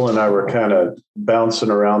Russell and I were kind of bouncing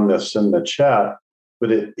around this in the chat,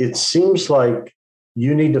 but it seems like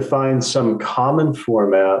you need to find some common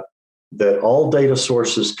format that all data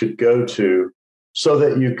sources could go to so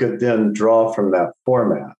that you could then draw from that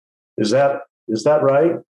format. Is that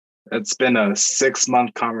right? It's been a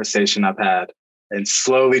 6-month conversation I've had and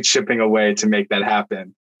slowly chipping away to make that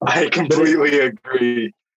happen. I completely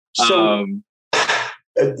agree. So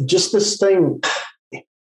just this thing,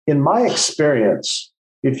 in my experience,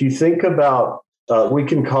 if you think about, we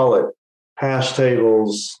can call it hash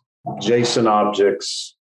tables, JSON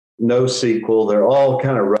objects, NoSQL, they're all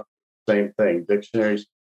kind of same thing, dictionaries.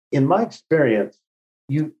 In my experience,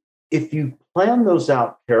 if you plan those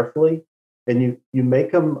out carefully and you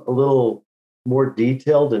make them a little more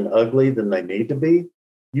detailed and ugly than they need to be,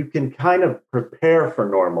 you can kind of prepare for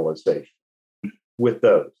normalization with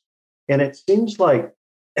those. And it seems like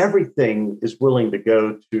everything is willing to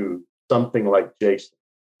go to something like JSON.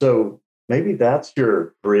 So maybe that's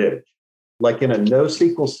your bridge, in a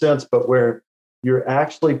NoSQL sense, but where you're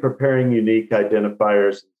actually preparing unique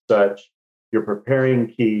identifiers and such. You're preparing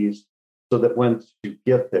keys so that once you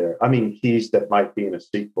get there, keys that might be in a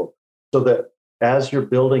SQL, so that as you're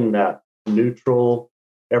building that neutral,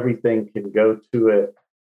 everything can go to it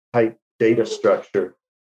type data structure,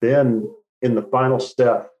 then in the final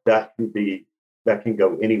step, that can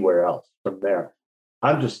go anywhere else from there.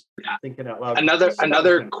 I'm just thinking out loud.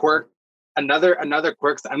 Another quirk. I'm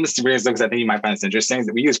just curious because I think you might find this interesting. Is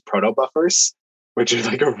that we use proto buffers, which is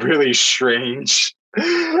a really strange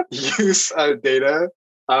use of data.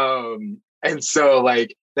 And so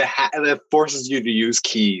like that forces you to use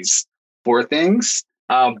keys for things.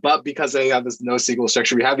 But because they have this NoSQL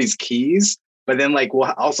structure, we have these keys, but then like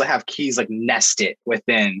we'll also have keys like nested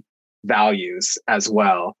within values as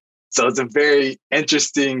well. So it's a very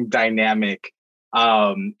interesting dynamic.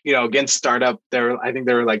 Against startup, I think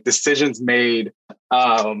there were like decisions made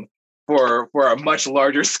for a much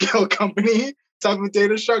larger scale company type of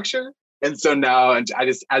data structure. And so now, and I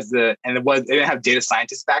just it didn't have data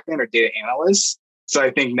scientists back then or data analysts. So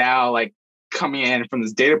I think now, like coming in from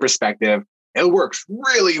this data perspective, it works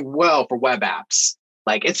really well for web apps.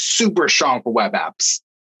 Like it's super strong for web apps,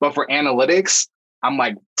 but for analytics, I'm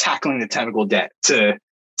like tackling the technical debt to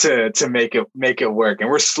make it work. And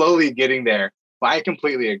we're slowly getting there. But I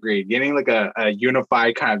completely agree. Getting like a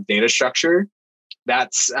unified kind of data structure,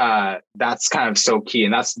 that's kind of so key.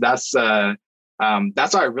 And that's why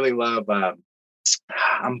I really love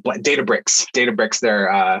Databricks. Databricks,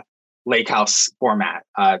 their Lakehouse format.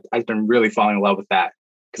 I've been really falling in love with that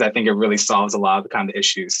because I think it really solves a lot of the kind of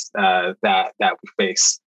issues that we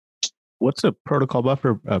face. What's a protocol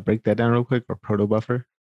buffer? Break that down real quick, or proto buffer,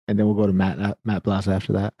 and then we'll go to Matt Blast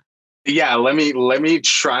after that. Yeah, let me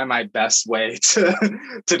try my best way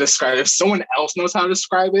to describe it. If someone else knows how to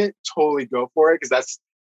describe it, totally go for it, because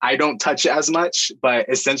I don't touch it as much. But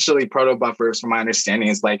essentially, proto buffers, from my understanding,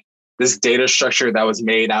 is like this data structure that was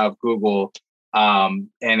made out of Google, and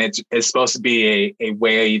it's supposed to be a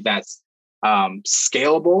way that's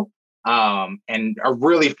scalable and a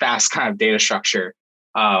really fast kind of data structure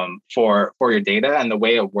for your data. And the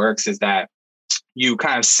way it works is that you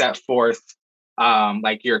kind of set forth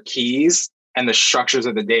like your keys and the structures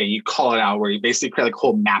of the data. You call it out, where you basically create like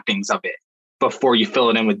whole mappings of it before you fill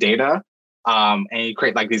it in with data. And you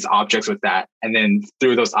create like these objects with that. And then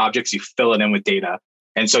through those objects, you fill it in with data.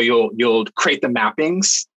 And so you'll create the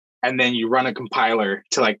mappings, and then you run a compiler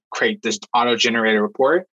to like create this auto-generated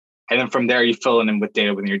report. And then from there, you fill it in with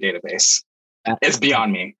data within your database. It's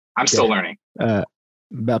beyond me. I'm still learning.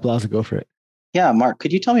 Matt Blaza, go for it. Yeah, Mark,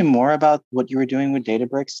 could you tell me more about what you were doing with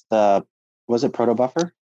Databricks? Was it proto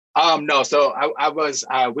buffer? No. So I was,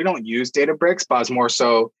 we don't use Databricks, but it's more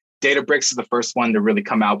so Databricks is the first one to really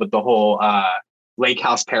come out with the whole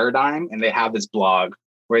Lakehouse paradigm. And they have this blog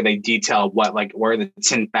where they detail what are the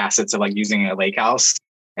 10 facets of like using a Lakehouse.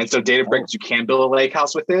 And so Databricks, you can build a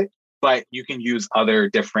Lakehouse with it, but you can use other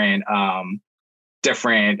different kind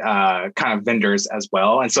of vendors as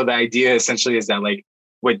well. And so the idea essentially is that like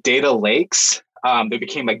with data lakes, they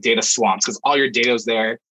became like data swamps because all your data was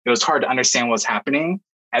there. It was hard to understand what was happening.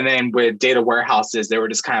 And then with data warehouses, they were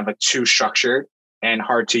just kind of like too structured and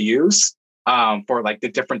hard to use for like the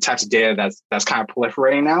different types of data that's kind of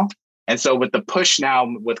proliferating now. And so with the push now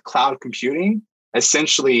with cloud computing,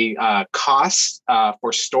 essentially costs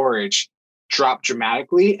for storage dropped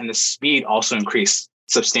dramatically, and the speed also increased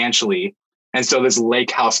substantially. And so this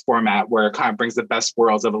Lakehouse format, where it kind of brings the best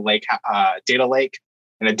worlds of a data lake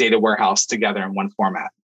and a data warehouse together in one format.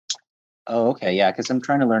 Oh, okay. Yeah, because I'm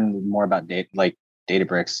trying to learn more about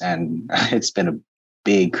Databricks, and it's been a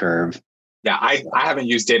big curve. Yeah, I haven't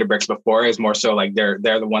used Databricks before. It's more so like they're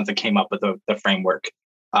the ones that came up with the framework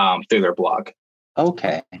through their blog.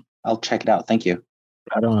 Okay, I'll check it out. Thank you.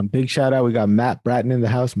 Right on. Big shout out. We got Matt Bratton in the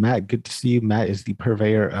house. Matt, good to see you. Matt is the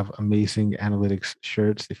purveyor of amazing analytics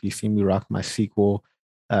shirts. If you see me rock my SQL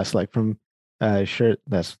select from shirt,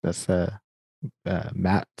 that's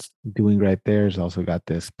Matt's doing right there. He's also got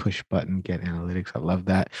this push button, get analytics. I love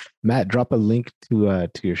that. Matt, drop a link to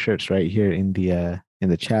your shirts right here in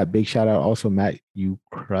the chat. Big shout out. Also, Matt, you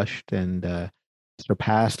crushed and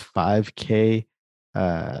surpassed 5K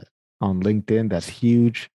on LinkedIn. That's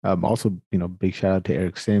huge. Also, big shout out to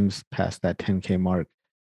Eric Sims, past that 10K mark.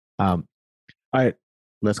 All right,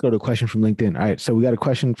 let's go to a question from LinkedIn. All right, so we got a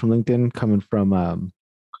question from LinkedIn coming from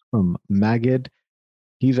Magid.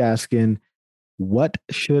 He's asking, what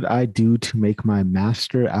should I do to make my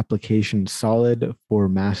master application solid for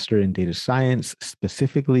master in data science?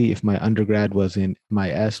 Specifically, if my undergrad was in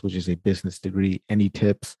MIS, which is a business degree, any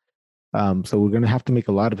tips? So we're going to have to make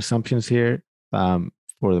a lot of assumptions here.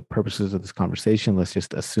 For the purposes of this conversation, let's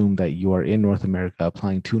just assume that you are in North America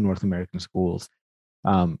applying to North American schools.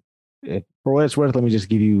 For what it's worth, let me just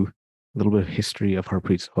give you a little bit of history of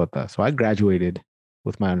Harpreet Sahota. So I graduated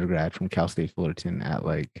with my undergrad from Cal State Fullerton at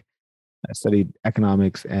I studied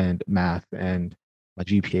economics and math, and my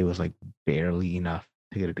GPA was like barely enough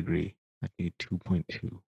to get a degree. I needed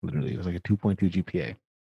 2.2. Literally, it was like a 2.2 GPA.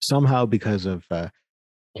 Somehow, because of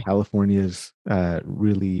California's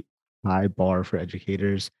really high bar for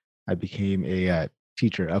educators, I became a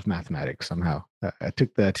teacher of mathematics somehow. I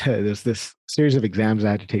took there's this series of exams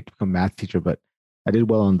I had to take to become a math teacher, but I did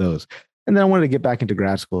well on those. And then I wanted to get back into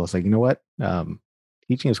grad school. It's like, you know what?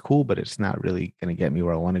 Teaching is cool, but it's not really going to get me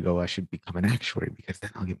where I want to go. I should become an actuary because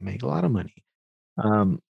then I'll make a lot of money.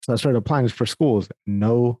 So I started applying for schools.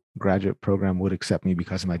 No graduate program would accept me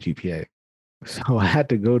because of my GPA. So I had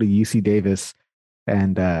to go to UC Davis,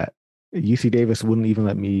 and UC Davis wouldn't even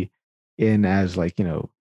let me in as like, a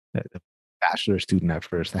bachelor student at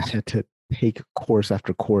first. I had to take course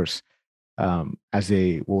after course as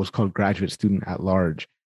what was called graduate student at large.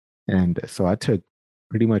 And so I took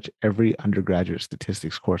pretty much every undergraduate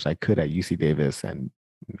statistics course I could at UC Davis and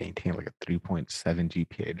maintained like a 3.7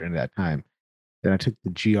 GPA during that time. Then I took the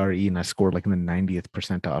GRE and I scored like in the 90th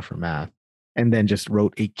percentile for math, and then just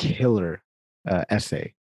wrote a killer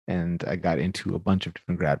essay. And I got into a bunch of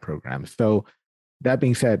different grad programs. So that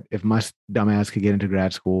being said, if my dumbass could get into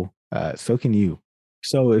grad school, so can you.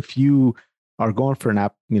 So if you are going for an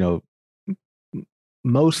app,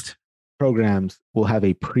 most programs will have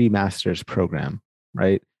a pre-master's program,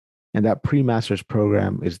 right? And that pre-master's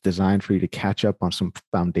program is designed for you to catch up on some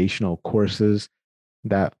foundational courses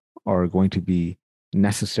that are going to be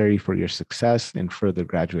necessary for your success in further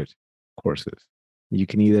graduate courses. You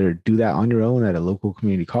can either do that on your own at a local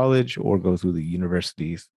community college or go through the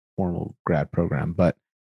university's formal grad program. But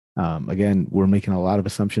again, we're making a lot of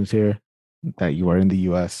assumptions here that you are in the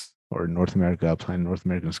US or North America, applying to North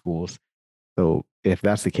American schools. So if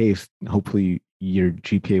that's the case, hopefully your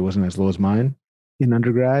GPA wasn't as low as mine in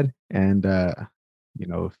undergrad. And,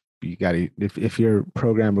 if your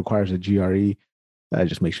program requires a GRE,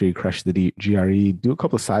 just make sure you crush the GRE, do a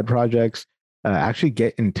couple of side projects, actually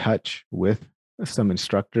get in touch with some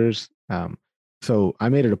instructors. So I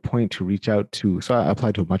made it a point to reach out so I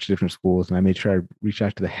applied to a bunch of different schools, and I made sure I reached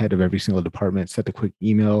out to the head of every single department, sent a quick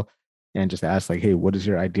email, and just asked like, hey, what does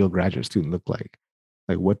your ideal graduate student look like?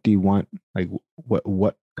 Like, what do you want? Like,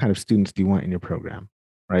 what kind of students do you want in your program?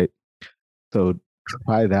 Right. So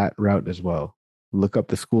try that route as well. Look up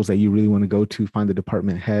the schools that you really want to go to, find the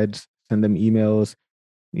department heads, send them emails,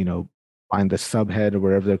 find the subhead or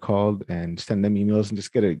wherever they're called and send them emails and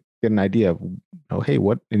just get an idea of, hey,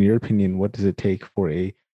 what, in your opinion, what does it take for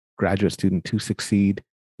a graduate student to succeed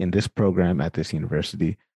in this program at this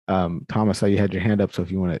university? Tom, I saw you had your hand up. So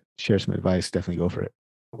if you want to share some advice, definitely go for it.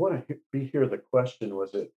 I want to rehear the question.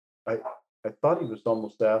 Was it, I thought he was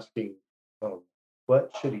almost asking,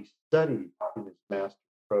 what should he study in his master's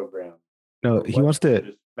program? No, he wants to,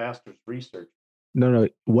 his master's research. No.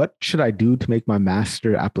 What should I do to make my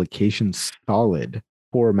master application solid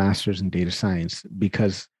for master's in data science?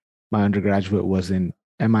 Because my undergraduate was in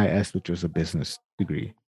MIS, which was a business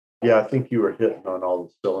degree. Yeah, I think you were hitting on all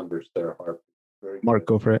the cylinders there, Harp. Mark,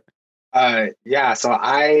 go for it. Yeah. So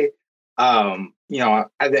at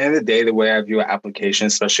the end of the day, the way I view an application,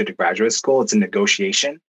 especially to graduate school, it's a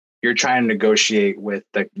negotiation. You're trying to negotiate with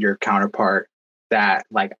your counterpart that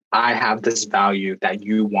like, I have this value that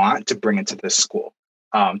you want to bring into this school,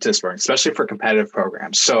 to this program, especially for competitive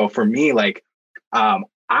programs. So for me, like,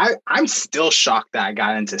 I'm still shocked that I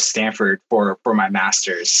got into Stanford for my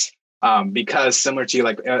master's, because similar to you,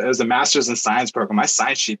 like it was a master's in science program. My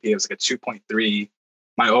science GPA was like a 2.3.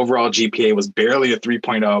 My overall GPA was barely a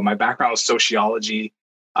 3.0. My background was sociology.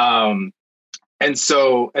 And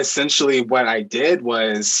so essentially what I did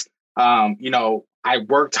was, I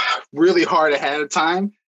worked really hard ahead of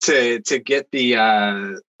time to get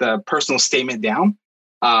the personal statement down,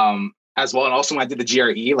 as well. And also when I did the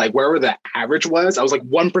GRE, like wherever the average was, I was like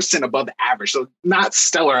 1% above the average. So not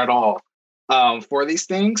stellar at all for these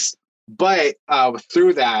things. But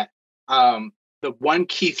through that, the one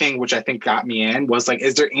key thing which I think got me in was like,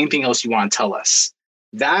 is there anything else you want to tell us?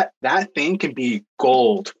 That thing can be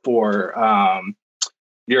gold for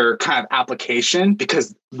your kind of application,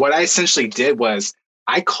 because what I essentially did was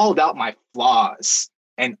I called out my flaws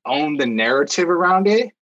and owned the narrative around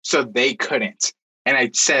it so they couldn't. And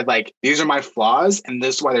I said, like, these are my flaws and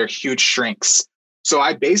this is why they're huge shrinks. So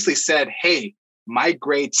I basically said, hey, my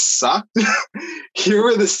grades sucked. Here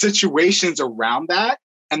are the situations around that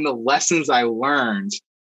and the lessons I learned.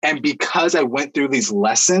 And because I went through these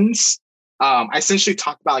lessons, I essentially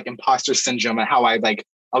talked about like imposter syndrome and how I like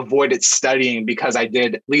avoided studying because I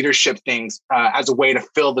did leadership things as a way to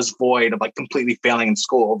fill this void of like completely failing in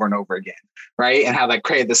school over and over again, right? And how that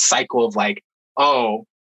created this cycle of like, oh,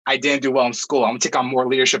 I didn't do well in school, I'm gonna take on more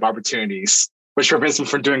leadership opportunities, which prevents me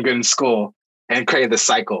from doing good in school, and created this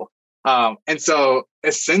cycle. And so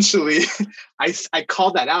essentially, I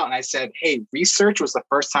called that out and I said, hey, research was the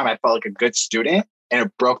first time I felt like a good student, and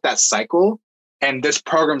it broke that cycle. And this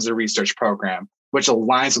program is a research program, which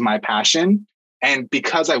aligns with my passion. And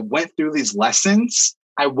because I went through these lessons,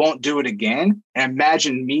 I won't do it again. And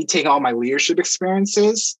imagine me taking all my leadership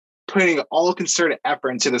experiences, putting all concerted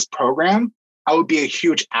effort into this program. I would be a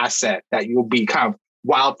huge asset that you'll be kind of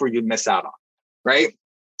wild for you to miss out on, right?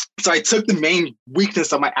 So I took the main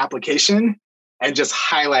weakness of my application and just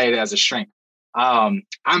highlighted it as a strength. I'm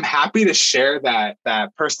happy to share that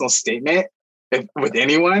personal statement with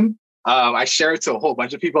anyone. I share it to a whole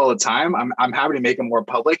bunch of people all the time. I'm happy to make it more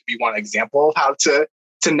public if you want an example of how to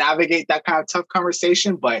navigate that kind of tough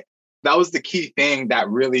conversation. But that was the key thing that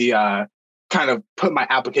really kind of put my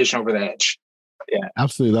application over the edge. Yeah,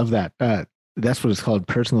 absolutely love that. That's what it's called,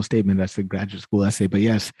 personal statement. That's the graduate school essay. But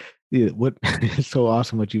yes, what is so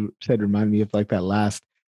awesome what you said reminded me of like that last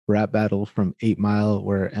rap battle from 8 Mile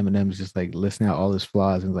where Eminem's just like listing out all his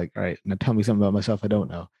flaws and like, all right, now tell me something about myself I don't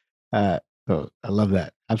know. So I love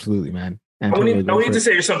that. Absolutely, man. Antonio, I need to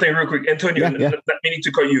say something real quick. Antonio, I need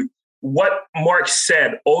to call you. What Mark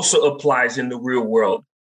said also applies in the real world.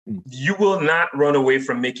 You will not run away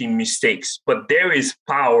from making mistakes, but there is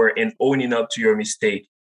power in owning up to your mistake,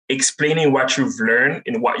 explaining what you've learned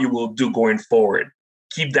and what you will do going forward.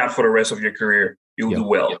 Keep that for the rest of your career. You'll do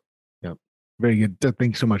well. Yep. Very good.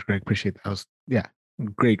 Thanks so much, Greg. Appreciate that.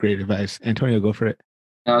 Great advice. Antonio, go for it.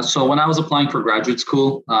 So when I was applying for graduate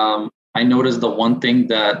school, I noticed the one thing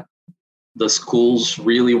that the schools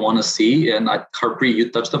really want to see, and Harpreet, you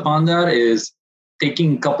touched upon that, is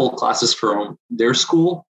taking a couple classes from their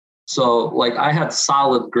school. So like I had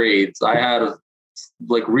solid grades. I had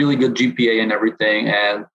like really good GPA and everything.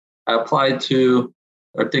 And I applied to,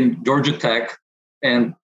 I think, Georgia Tech,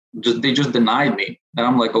 and they just denied me. And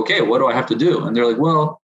I'm like, okay, what do I have to do? And they're like,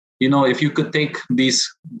 well, if you could take there's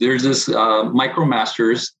this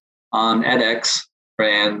MicroMasters on edX,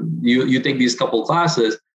 and you take these couple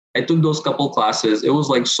classes. I took those couple classes. It was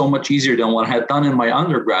like so much easier than what I had done in my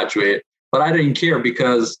undergraduate, but I didn't care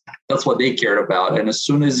because that's what they cared about. And as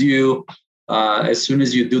soon as you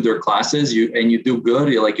do their classes, you do good,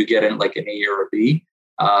 you get in like an A or a B.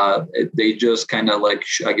 They just kind of like,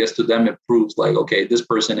 I guess to them, it proves like, okay, this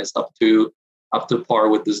person is up to par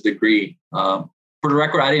with this degree. For the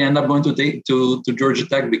record, I didn't end up going to Georgia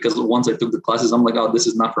Tech because once I took the classes, I'm like, oh, this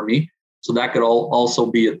is not for me. So that could also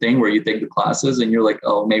be a thing where you take the classes and you're like,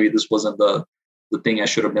 oh, maybe this wasn't the thing I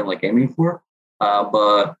should have been like aiming for.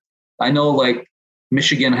 But I know like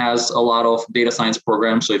Michigan has a lot of data science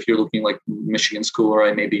programs. So if you're looking like Michigan school,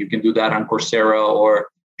 right, maybe you can do that on Coursera, or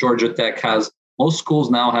Georgia Tech most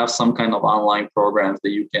schools now have some kind of online programs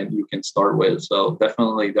that you can start with. So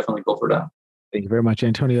definitely go for that. Thank you very much,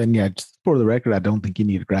 Antonio. And yeah, just for the record, I don't think you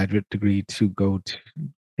need a graduate degree to go to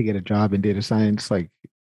get a job in data science. Like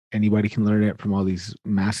anybody can learn it from all these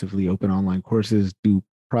massively open online courses, do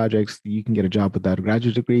projects. You can get a job without a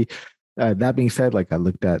graduate degree. That being said, like I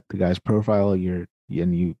looked at the guy's profile, and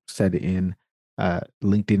you said in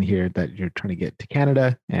LinkedIn here that you're trying to get to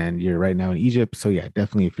Canada and you're right now in Egypt. So yeah,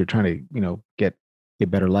 definitely if you're trying to, get a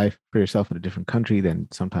better life for yourself in a different country, then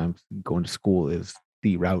sometimes going to school is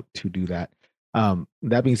the route to do that.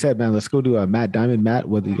 That being said, man, let's go to Matt Diamond. Matt,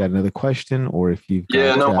 whether you got another question or if you've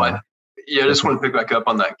got, I just want to pick back up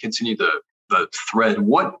on that, continue the thread.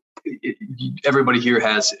 What everybody here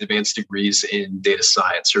has advanced degrees in data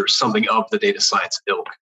science or something of the data science ilk.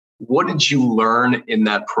 What did you learn in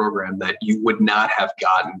that program that you would not have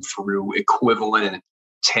gotten through equivalent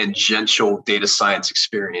tangential data science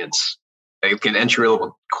experience? Like an entry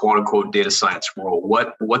level quote unquote data science role.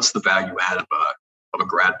 What's the value add of a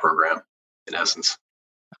grad program in essence?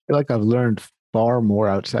 I feel like I've learned far more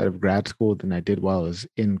outside of grad school than I did while I was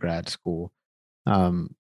in grad school.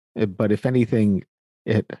 But if anything,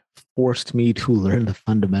 it forced me to learn the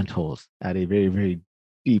fundamentals at a very, very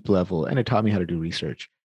deep level, and it taught me how to do research.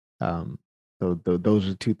 So those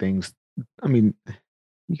are two things. I mean,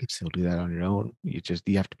 you can still do that on your own. You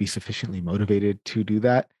have to be sufficiently motivated to do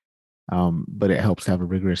that. But it helps to have a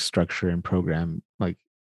rigorous structure and program like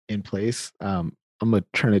in place. I'm gonna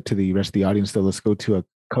turn it to the rest of the audience. So let's go to a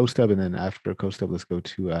CoStub, and then after CoStub, let's go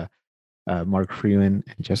to Mark Freeman,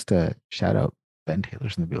 and just a shout out Ben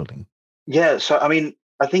Taylor's in the building. Yeah, so I mean,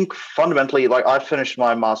 I think fundamentally, like I finished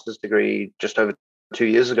my master's degree just over 2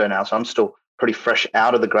 years ago now, so I'm still pretty fresh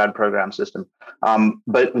out of the grad program system.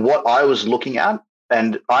 But what I was looking at,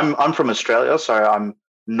 and I'm from Australia, so I'm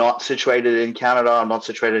not situated in Canada, I'm not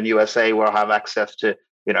situated in USA where I have access to,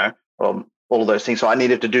 all of those things. So I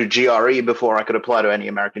needed to do GRE before I could apply to any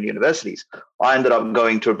American universities. I ended up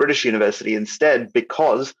going to a British university instead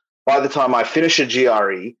because by the time I finish a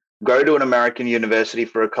GRE, go to an American university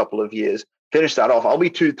for a couple of years, finish that off, I'll be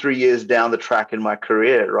 2-3 years down the track in my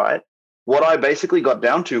career, right? What I basically got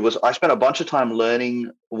down to was I spent a bunch of time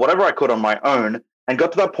learning whatever I could on my own, and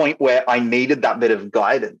got to that point where I needed that bit of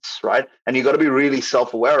guidance, right? And you got to be really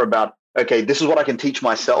self-aware about, okay, this is what I can teach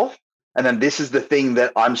myself. And then this is the thing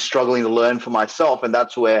that I'm struggling to learn for myself. And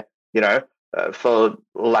that's where, for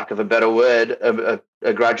lack of a better word,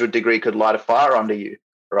 a graduate degree could light a fire under you,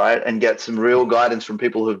 right? And get some real guidance from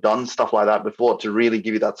people who've done stuff like that before to really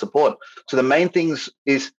give you that support. So the main things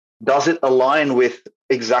is, does it align with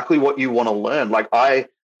exactly what you want to learn? Like I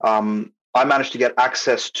managed to get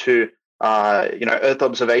access to Earth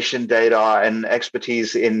observation data and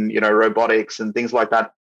expertise in robotics and things like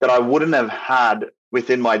that I wouldn't have had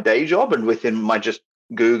within my day job and within my just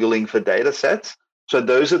Googling for data sets. So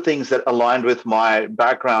those are things that aligned with my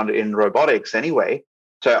background in robotics anyway.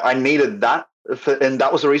 So I needed that, and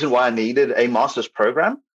that was the reason why I needed a master's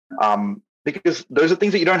program, because those are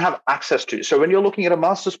things that you don't have access to. So when you're looking at a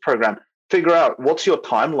master's program, figure out what's your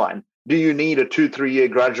timeline. Do you need a 2-3 year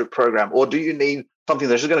graduate program, or do you need something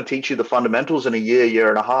that's just going to teach you the fundamentals in a year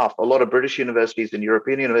and a half? A lot of British universities and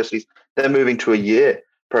European universities, they're moving to a year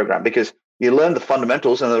program because you learn the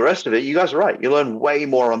fundamentals and the rest of it, you guys are right, you learn way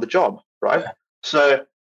more on the job, right? Yeah. So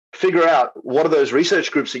figure out what are those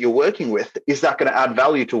research groups that you're working with. Is that going to add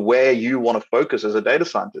value to where you want to focus as a data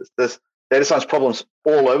scientist? There's data science problems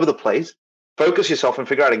all over the place. Focus yourself and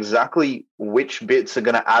figure out exactly which bits are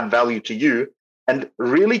going to add value to you, and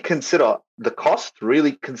really consider the cost,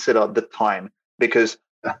 really consider the time, because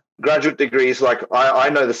graduate degrees, like I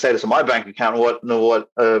know the status of my bank account, what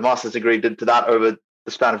a master's degree did to that over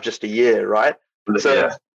the span of just a year, right? So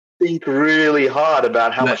think really hard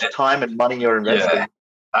about how much time and money you're investing. Yeah.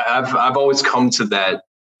 I've always come to that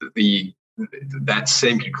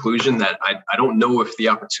same conclusion, that I don't know if the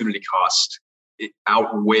opportunity cost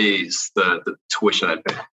outweighs the tuition I'd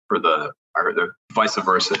pay for the vice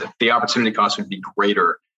versa. If the opportunity cost would be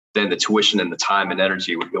greater than the tuition and the time and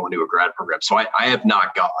energy would go into a grad program. So I have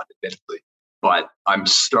not gone, admittedly, but I'm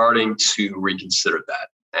starting to reconsider that.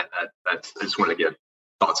 And I just want to get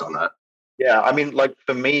thoughts on that. Yeah, I mean, like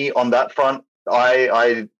for me on that front,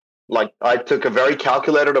 I took a very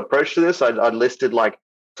calculated approach to this. I listed like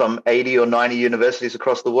some 80 or 90 universities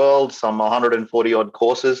across the world, some 140 odd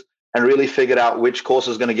courses, and really figured out which course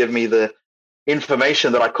is going to give me the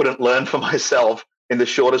information that I couldn't learn for myself in the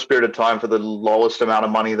shortest period of time for the lowest amount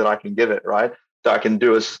of money that I can give it, right? So I can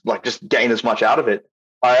do just gain as much out of it.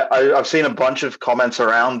 I've seen a bunch of comments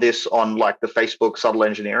around this on like the Facebook subtle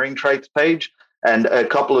engineering traits page, and a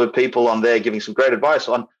couple of people on there giving some great advice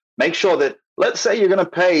on make sure that, let's say you're going to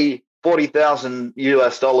pay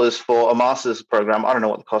 $40,000 for a master's program. I don't know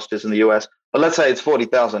what the cost is in the US, but let's say it's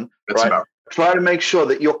 $40,000, right? Try to make sure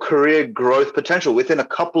that your career growth potential within a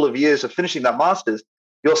couple of years of finishing that master's,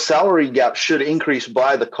 your salary gap should increase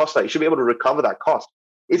by the cost that you should be able to recover that cost.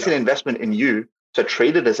 It's an investment in you, so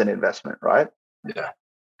treat it as an investment, right? Yeah.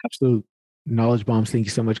 Absolute knowledge bombs. Thank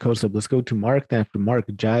you so much, Coach. Let's go to Mark. Then after Mark,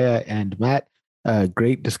 Jaya and Matt.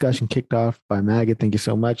 Great discussion kicked off by Maggot. Thank you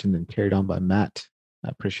so much. And then carried on by Matt. I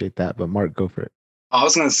appreciate that. But Mark, go for it. I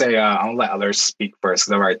was going to say, I'll let others speak first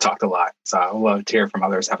because I've already talked a lot. So I would love to hear from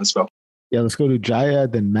others haven't spoken. Yeah, let's go to Jaya,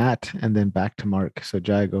 then Matt, and then back to Mark. So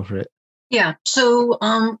Jaya, go for it. Yeah. So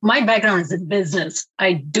my background is in business.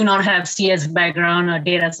 I do not have CS background or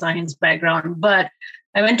data science background, but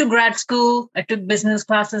I went to grad school. I took business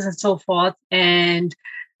classes and so forth. And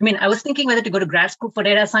I mean, I was thinking whether to go to grad school for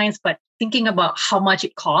data science, but thinking about how much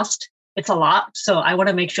it cost, it's a lot. So I want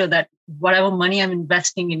to make sure that whatever money I'm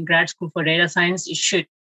investing in grad school for data science, it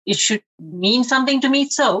should mean something to me.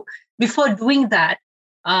 So before doing that,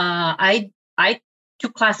 I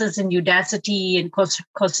took classes in Udacity and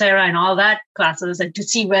Coursera and all that classes, and to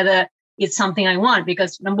see whether it's something I want.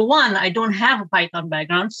 Because number one, I don't have a Python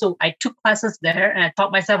background. So I took classes there and I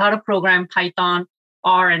taught myself how to program Python,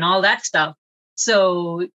 R, and all that stuff.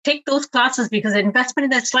 So take those classes because the investment in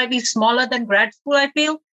that slightly smaller than grad school, I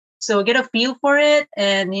feel. So get a feel for it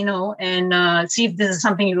and, see if this is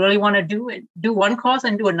something you really want to do. And do one course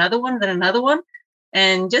and do another one, then another one,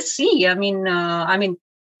 and just see. The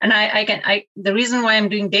reason why I'm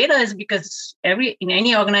doing data is because in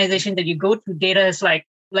any organization that you go to, data is like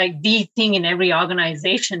the thing in every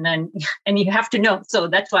organization, and you have to know. So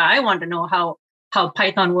that's why I want to know how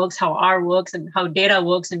Python works, how R works, and how data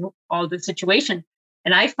works in all the situation.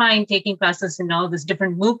 And I find taking classes in all these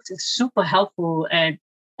different MOOCs is super helpful. And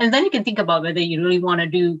then you can think about whether you really want to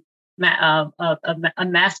do a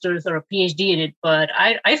master's or a PhD in it. But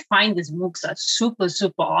I find these MOOCs are super,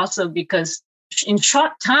 super awesome because in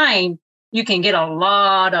short time, you can get a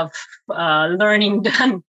lot of learning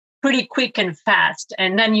done pretty quick and fast.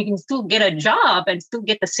 And then you can still get a job and still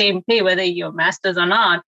get the same pay, whether you're master's or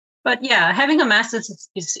not. But yeah, having a master's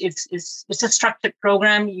is a structured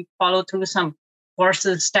program. You follow through some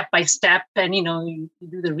courses step by step, and you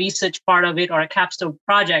do the research part of it or a capstone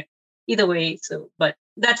project. Either way, but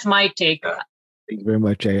that's my take. Thank you very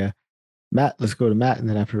much, Jaya. Matt, let's go to Matt, and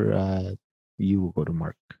then after you, will go to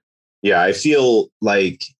Mark. Yeah, I feel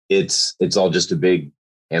like it's all just a big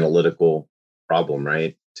analytical problem,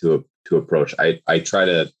 right? To approach. I try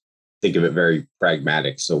to think of it very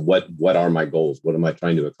pragmatic. So what are my goals? What am I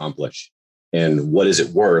trying to accomplish? And what is it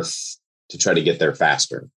worth to try to get there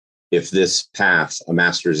faster? If this path, a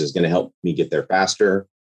master's, is going to help me get there faster,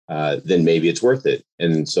 then maybe it's worth it.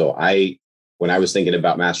 And so when I was thinking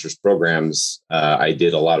about master's programs, I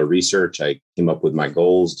did a lot of research. I came up with my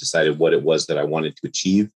goals, decided what it was that I wanted to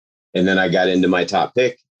achieve. And then I got into my top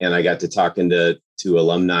pick, and I got to talking to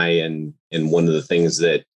alumni. And one of the things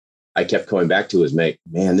that I kept coming back to was, man,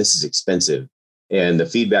 this is expensive. And the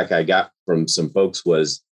feedback I got from some folks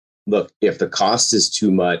was, look, if the cost is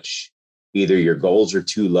too much, either your goals are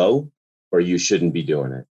too low or you shouldn't be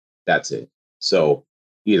doing it. That's it. So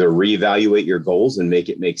either reevaluate your goals and make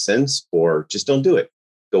it make sense, or just don't do it.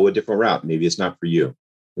 Go a different route. Maybe it's not for you.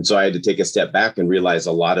 And so I had to take a step back and realize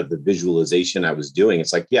a lot of the visualization I was doing.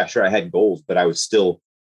 It's like, yeah, sure, I had goals, but I was still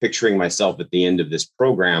picturing myself at the end of this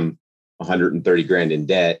program, 130 grand in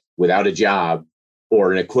debt, without a job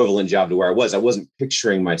or an equivalent job to where I was. I wasn't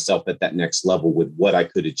picturing myself at that next level with what I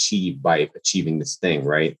could achieve by achieving this thing,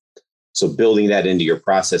 right? So building that into your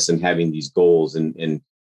process and having these goals and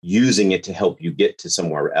using it to help you get to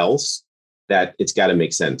somewhere else, that it's got to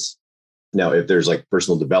make sense. Now, if there's like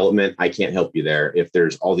personal development, I can't help you there. If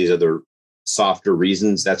there's all these other softer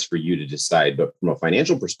reasons, that's for you to decide. But from a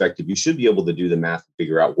financial perspective, you should be able to do the math and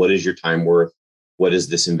figure out, what is your time worth? What is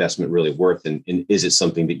this investment really worth? And is it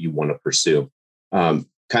something that you want to pursue? Kind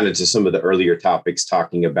of to some of the earlier topics,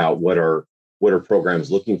 talking about what are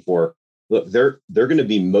programs looking for. Look, they're going to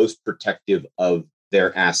be most protective of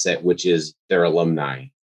their asset, which is their alumni.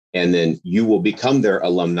 And then you will become their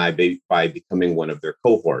alumni by becoming one of their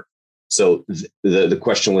cohort. So the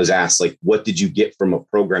question was asked, like, what did you get from a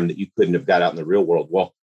program that you couldn't have got out in the real world?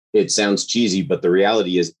 Well, it sounds cheesy, but the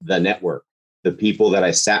reality is the network, the people that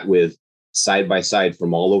I sat with side by side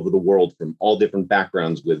from all over the world, from all different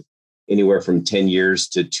backgrounds, with anywhere from 10 years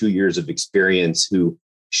to 2 years of experience, who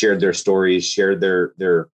shared their stories, shared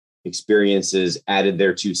their experiences, added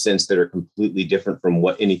their 2 cents that are completely different from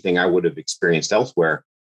what anything I would have experienced elsewhere.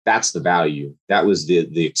 That's the value. That was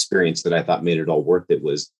the experience that I thought made it all worth it.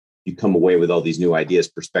 Was you come away with all these new ideas,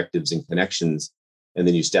 perspectives, and connections, and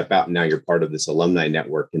then you step out and now you're part of this alumni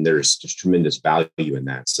network, and there's just tremendous value in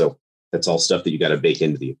that. So that's all stuff that you got to bake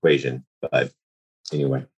into the equation. But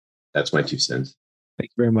anyway, that's my 2 cents.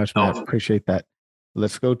 Thank you very much, Matt. Appreciate that.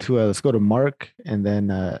 Let's go to Mark, and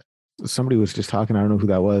then somebody was just talking. I don't know who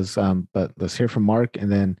that was, but let's hear from Mark,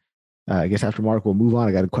 and then I guess after Mark, we'll move on.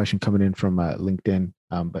 I got a question coming in from LinkedIn,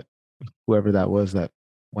 but whoever that was that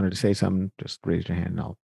wanted to say something, just raise your hand and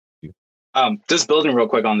I'll do. Just building real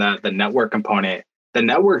quick on the network component. The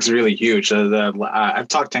network's really huge. I've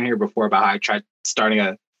talked on here before about how I tried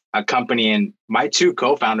starting a company, and my 2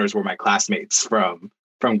 co-founders were my classmates from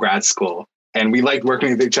grad school. And we liked working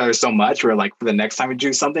with each other so much. We're like, for the next time we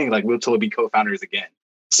do something, like, we'll totally be co-founders again.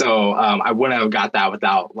 So I wouldn't have got that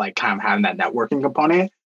without like kind of having that networking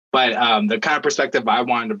component. But the kind of perspective I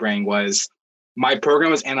wanted to bring was, my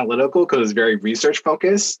program was analytical because it was very research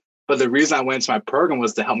focused. But the reason I went into my program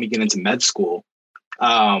was to help me get into med school,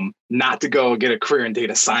 not to go get a career in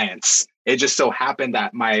data science. It just so happened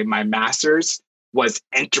that my master's was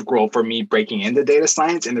integral for me breaking into data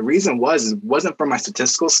science. And the reason wasn't for my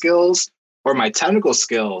statistical skills or my technical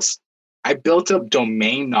skills. I built up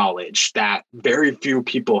domain knowledge that very few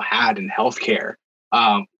people had in healthcare.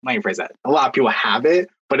 Let me phrase that. A lot of people have it,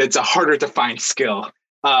 but it's a harder to find skill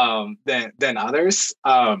than others.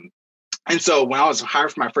 And so when I was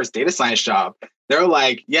hired for my first data science job, they're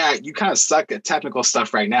like, yeah, you kind of suck at technical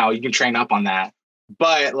stuff right now. You can train up on that.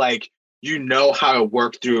 But like, you know how to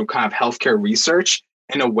work through kind of healthcare research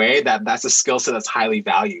in a way that's a skill set that's highly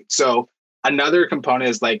valued. So another component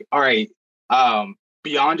is like, all right,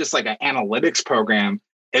 beyond just like an analytics program,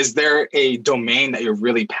 is there a domain that you're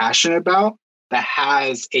really passionate about that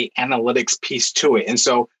has a analytics piece to it? And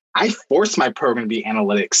so I forced my program to be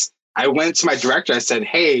analytics. I went to my director. I said,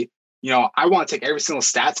 hey, I want to take every single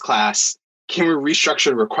stats class. Can we restructure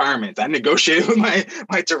the requirements? I negotiated with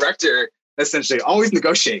my director, essentially. Always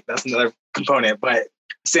negotiate. That's another component. But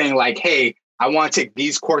saying like, hey, I want to take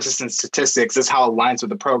these courses in statistics. This is how it aligns with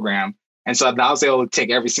the program. And so I was able to take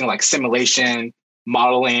every single like simulation,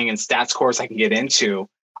 modeling, and stats course I can get into,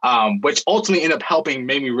 which ultimately ended up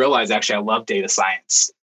made me realize, actually, I love data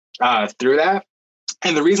science through that.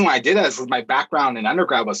 And the reason why I did that is my background in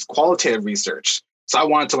undergrad was qualitative research. So I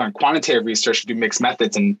wanted to learn quantitative research to do mixed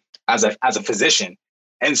methods and as a physician.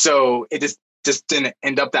 And so it just didn't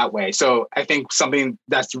end up that way. So I think something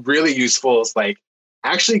that's really useful is like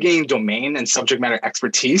actually gaining domain and subject matter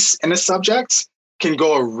expertise in a subject can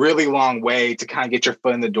go a really long way to kind of get your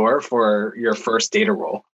foot in the door for your first data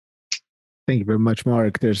role. Thank you very much,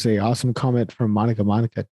 Mark. There's a awesome comment from Monica.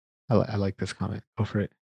 Monica, I like this comment. Go for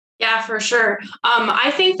it. Yeah, for sure.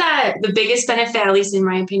 I think that the biggest benefit, at least in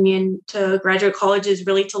my opinion, to graduate college is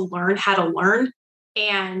really to learn how to learn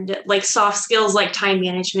and like soft skills like time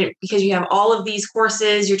management, because you have all of these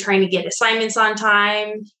courses, you're trying to get assignments on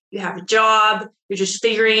time, you have a job, you're just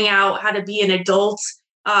figuring out how to be an adult.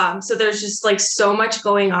 So there's just like so much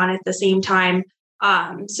going on at the same time.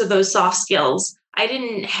 So those soft skills, I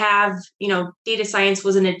didn't have, data science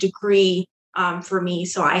wasn't a degree for me.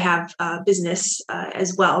 So I have business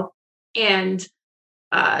as well. And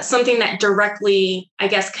something that directly, I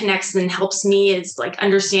guess, connects and helps me is like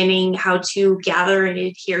understanding how to gather and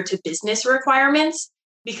adhere to business requirements,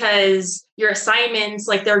 because your assignments,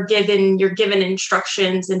 like you're given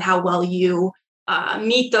instructions, and how well you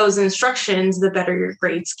meet those instructions, the better your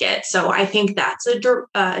grades get. So I think that's a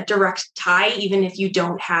direct tie, even if you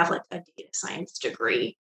don't have like a data science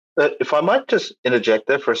degree. If I might just interject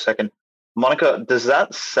there for a second, Monica, does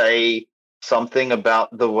that say something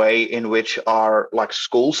about the way in which our like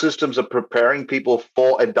school systems are preparing people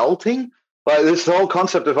for adulting? Like this whole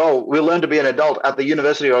concept of, we'll learn to be an adult at the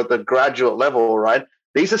university or at the graduate level, right?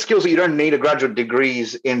 These are skills that you don't need a graduate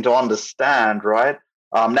degrees in to understand, right?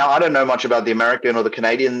 Now, I don't know much about the American or the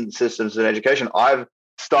Canadian systems in education. I've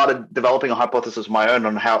started developing a hypothesis of my own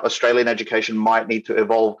on how Australian education might need to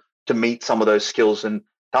evolve to meet some of those skills and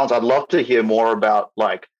talents. I'd love to hear more about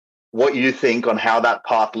like what you think on how that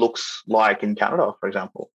path looks like in Canada, for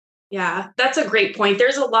example. Yeah, that's a great point.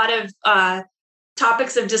 There's a lot of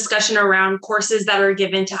topics of discussion around courses that are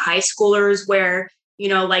given to high schoolers where,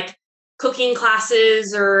 like cooking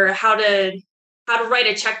classes or how to write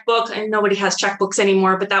a checkbook. And nobody has checkbooks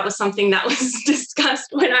anymore, but that was something that was discussed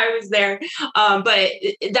when I was there. But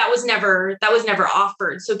that was never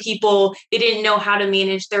offered. So they didn't know how to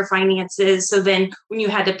manage their finances. So then when you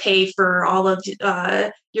had to pay for all of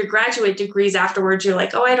your graduate degrees afterwards, you're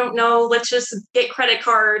like, I don't know, let's just get credit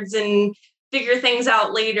cards and figure things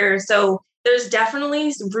out later. So there's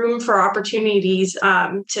definitely room for opportunities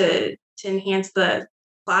to enhance the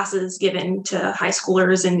classes given to high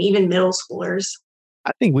schoolers and even middle schoolers.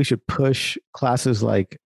 I think we should push classes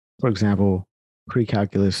like, for example,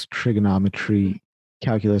 pre-calculus, trigonometry,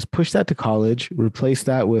 calculus, push that to college, replace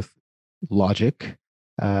that with logic,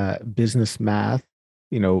 business math,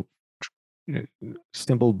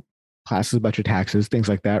 simple classes about your taxes, things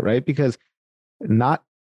like that, right? Because not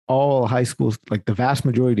all high schools, like the vast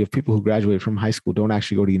majority of people who graduate from high school don't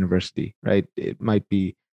actually go to university, right? It might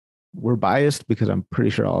be, we're biased because I'm pretty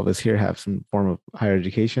sure all of us here have some form of higher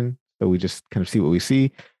education. So we just kind of see what we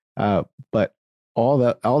see. But all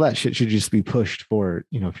that shit should just be pushed for,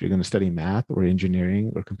 if you're going to study math or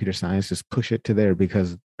engineering or computer science, just push it to there,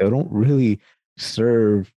 because they don't really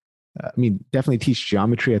serve. Definitely teach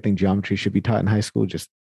geometry. I think geometry should be taught in high school. Just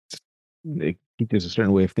it teaches a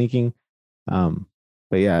certain way of thinking. But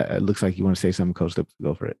yeah, it looks like you want to say something, Coach.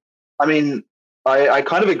 Go for it. I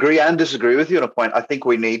kind of agree and disagree with you on a point. I think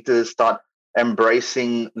we need to start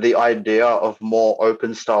embracing the idea of more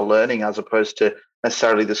open style learning as opposed to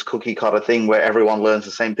necessarily this cookie cutter thing where everyone learns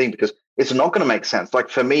the same thing, because it's not going to make sense. Like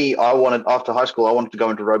for me, after high school, I wanted to go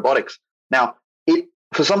into robotics. Now,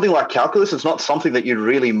 for something like calculus, it's not something that you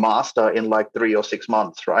really master in like 3 or 6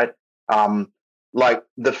 months, right? Like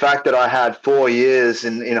the fact that I had 4 years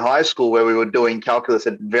in high school where we were doing calculus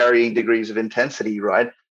at varying degrees of intensity,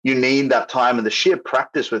 right? You need that time and the sheer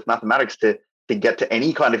practice with mathematics to get to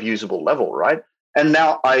any kind of usable level, right? And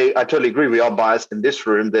now I totally agree. We are biased in this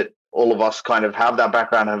room that all of us kind of have that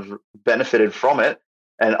background, have benefited from it,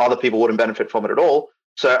 and other people wouldn't benefit from it at all.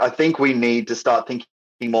 So I think we need to start thinking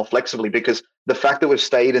more flexibly, because the fact that we've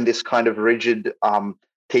stayed in this kind of rigid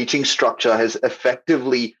teaching structure has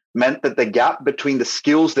effectively meant that the gap between the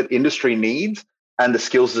skills that industry needs and the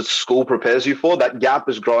skills that school prepares you for, that gap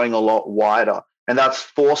is growing a lot wider. And that's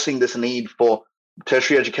forcing this need for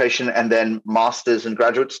tertiary education and then masters and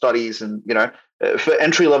graduate studies and, for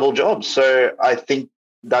entry-level jobs. So I think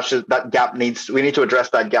we need to address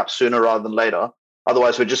that gap sooner rather than later.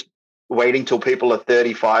 Otherwise, we're just waiting till people are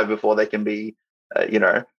 35 before they can be,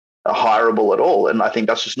 hireable at all. And I think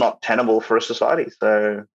that's just not tenable for a society.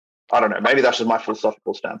 So I don't know. Maybe that's just my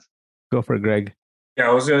philosophical stance. Go for it, Greg. Yeah,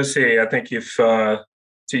 I was going to say, I think if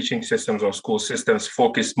teaching systems or school systems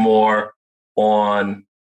focus more on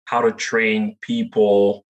how to train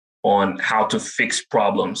people on how to fix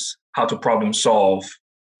problems, how to problem solve,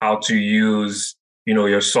 how to use,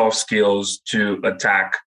 your soft skills to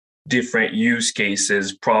attack different use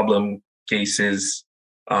cases, problem cases,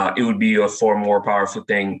 it would be a far more powerful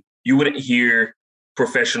thing. You wouldn't hear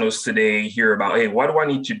professionals today hear about, hey, what do I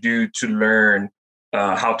need to do to learn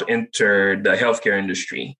how to enter the healthcare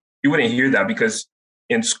industry? You wouldn't hear that because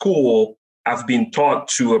in school, I've been taught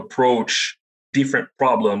to approach different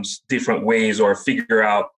problems different ways or figure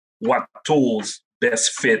out what tools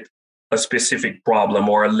best fit a specific problem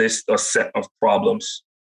or a list or set of problems.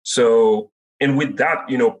 So, and with that,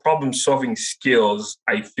 problem solving skills,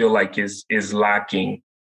 I feel like is lacking.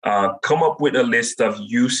 Come up with a list of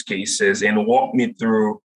use cases and walk me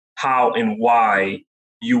through how and why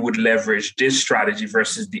you would leverage this strategy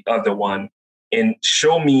versus the other one, and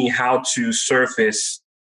show me how to surface,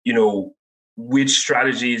 which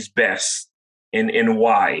strategy is best and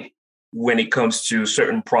why when it comes to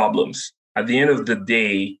certain problems. At the end of the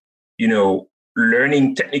day,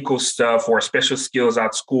 learning technical stuff or special skills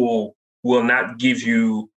at school will not give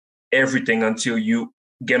you everything until you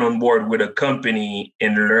get on board with a company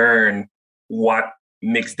and learn what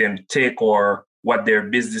makes them tick or what their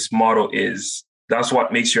business model is. That's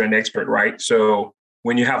what makes you an expert, right? So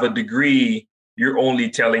when you have a degree, you're only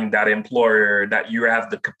telling that employer that you have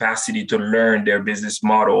the capacity to learn their business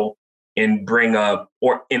model and bring up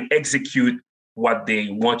and execute what they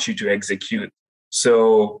want you to execute.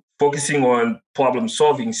 So focusing on problem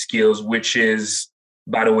solving skills, which is,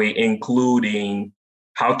 by the way, including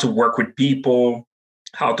how to work with people,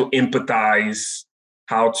 how to empathize,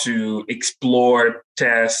 how to explore,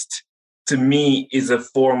 test, to me is a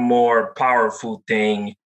far more powerful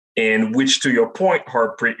thing. And which, to your point,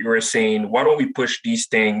 Harpreet, you were saying, why don't we push these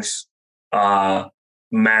things,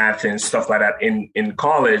 math and stuff like that in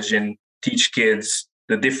college and teach kids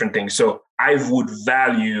the different things. So I would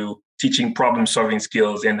value teaching problem solving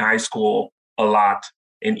skills in high school a lot.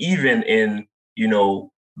 And even in,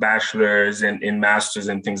 bachelor's and in master's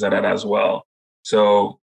and things like that as well.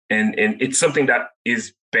 So, and it's something that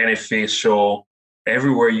is beneficial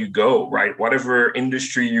everywhere you go, right? Whatever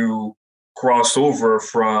industry you cross over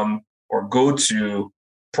from or go to,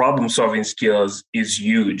 problem solving skills is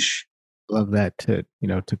huge. Love that.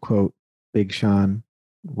 To quote Big Sean,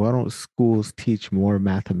 why don't schools teach more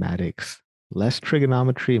mathematics, less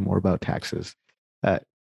trigonometry, more about taxes?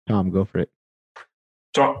 Tom, go for it.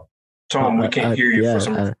 Tom, we can't hear you for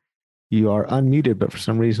some reason. You are unmuted, but for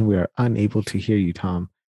some reason we are unable to hear you, Tom.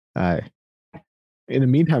 In the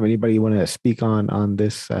meantime, anybody want to speak on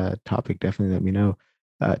this topic, definitely let me know.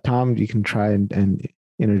 Tom, you can try and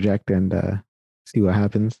interject and see what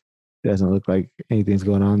happens. It doesn't look like anything's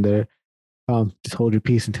going on there. Just hold your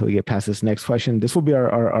peace until we get past this next question. This will be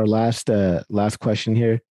our last question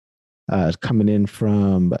here. Coming in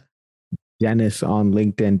from Dennis on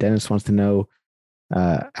LinkedIn. Dennis wants to know,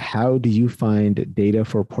 how do you find data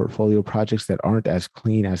for portfolio projects that aren't as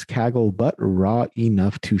clean as Kaggle, but raw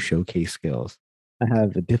enough to showcase skills? I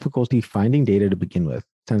have a difficulty finding data to begin with.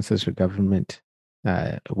 Census or government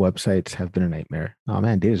websites have been a nightmare. Oh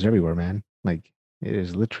man, data's everywhere, man. Like it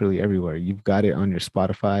is literally everywhere. You've got it on your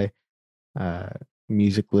Spotify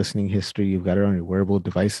music listening history. You've got it on your wearable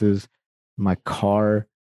devices. My car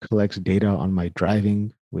collects data on my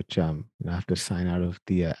driving, which I have to sign out of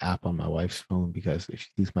the app on my wife's phone because if she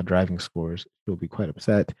sees my driving scores, she'll be quite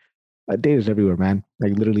upset. Data's everywhere, man.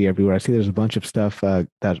 Like literally everywhere. I see there's a bunch of stuff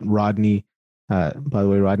that Rodney. By the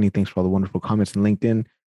way, Rodney, thanks for all the wonderful comments in LinkedIn.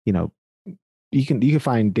 You can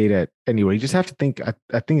find data anywhere. You just have to think.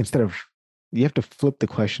 I think you have to flip the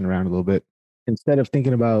question around a little bit. Instead of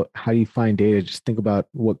thinking about how do you find data, just think about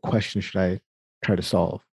what question should I try to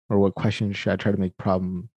solve, or what question should I try to make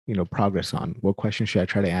progress on? What question should I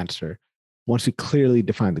try to answer? Once you clearly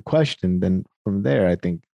define the question, then from there, I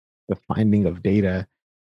think the finding of data,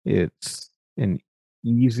 it's an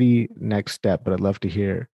easy next step. But I'd love to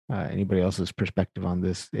hear anybody else's perspective on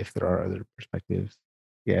this, if there are other perspectives.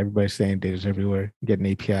 Yeah, everybody's saying data's everywhere. Get an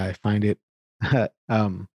API, find it. I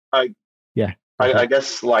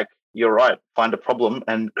guess you're right. Find a problem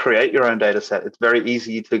and create your own data set. It's very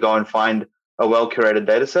easy to go and find a well-curated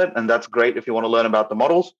data set. And that's great if you want to learn about the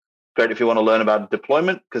models. Great if you want to learn about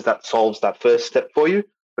deployment, because that solves that first step for you.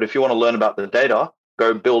 But if you want to learn about the data,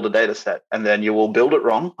 go build a data set. And then you will build it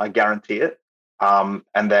wrong. I guarantee it. And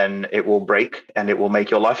then it will break and it will make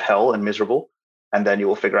your life hell and miserable. And then you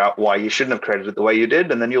will figure out why you shouldn't have created it the way you did.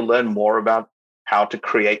 And then you'll learn more about how to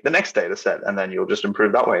create the next data set. And then you'll just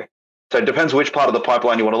improve that way. So it depends which part of the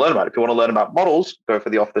pipeline you want to learn about. If you want to learn about models, go for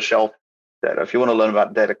the off-the-shelf data. If you want to learn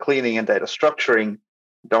about data cleaning and data structuring,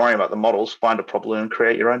 Don't worry about the models. Find a problem and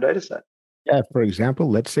create your own data set. Yeah, for example,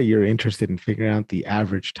 let's say you're interested in figuring out the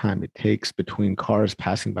average time it takes between cars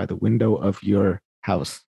passing by the window of your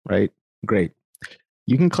house, right? Great.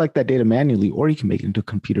 You can collect that data manually, or you can make it into a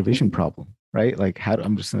computer vision problem, right? Like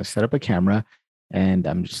I'm just going to set up a camera and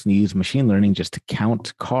I'm just going to use machine learning just to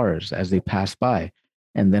count cars as they pass by.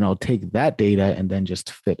 And then I'll take that data and then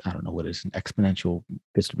just fit, I don't know what is an exponential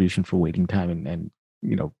distribution for waiting time and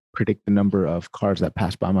predict the number of cars that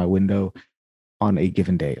pass by my window on a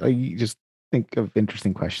given day. Like you just think of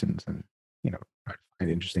interesting questions and, try to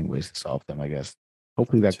find interesting ways to solve them, I guess.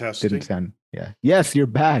 Hopefully that didn't sound, yeah. Yes, you're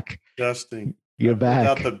back. Testing. You're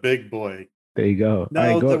back. Without the big boy. There you go. No,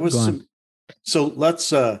 right, there was some. So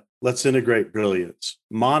let's integrate brilliance.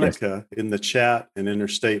 Monica in the chat and in her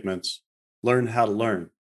statements, learn how to learn.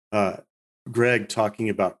 Greg talking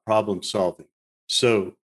about problem solving.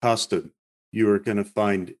 So Costin, you are going to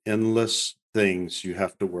find endless things you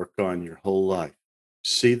have to work on your whole life.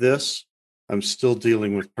 See this? I'm still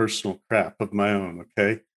dealing with personal crap of my own.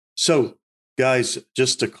 Okay. So guys,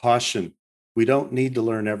 just a caution, we don't need to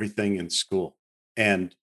learn everything in school.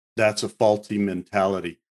 And that's a faulty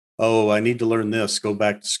mentality. Oh, I need to learn this, go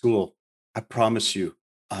back to school. I promise you,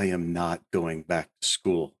 I am not going back to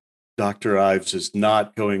school. Dr. Ives is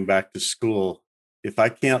not going back to school. If I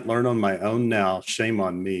can't learn on my own now, shame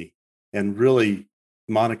on me. And really,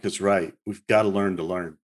 Monica's right. We've got to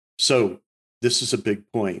learn. So this is a big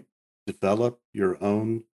point. Develop your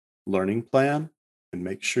own learning plan and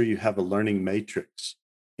make sure you have a learning matrix.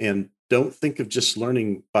 And don't think of just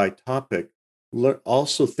learning by topic.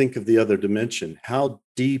 Also think of the other dimension. How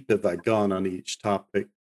deep have I gone on each topic?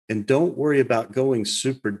 And don't worry about going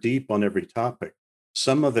super deep on every topic.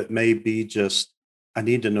 Some of it may be just, I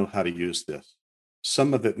need to know how to use this.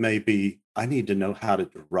 Some of it may be, I need to know how to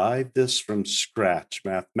derive this from scratch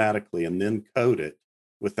mathematically and then code it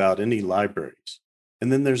without any libraries.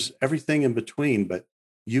 And then there's everything in between, but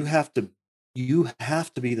you have to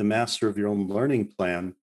be the master of your own learning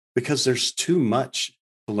plan because there's too much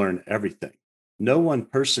to learn everything. No one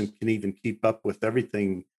person can even keep up with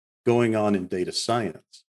everything going on in data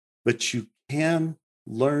science, but you can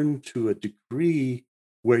learn to a degree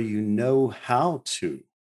where you know how to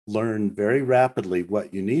learn very rapidly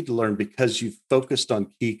what you need to learn because you've focused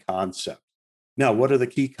on key concepts. Now, what are the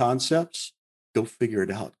key concepts? Go figure it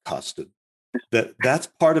out, Costin. That's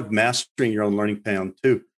part of mastering your own learning plan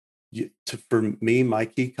too. For me, my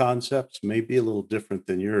key concepts may be a little different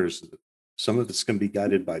than yours. Some of it's going to be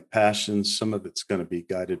guided by passions. Some of it's going to be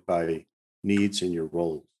guided by needs in your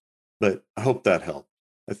roles. But I hope that helped.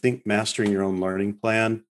 I think mastering your own learning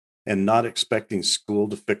plan and not expecting school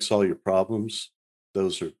to fix all your problems,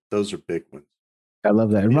 those are big ones. I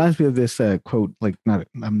love that. It reminds me of this quote, I'm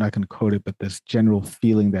not going to quote it, but this general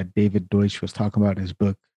feeling that David Deutsch was talking about in his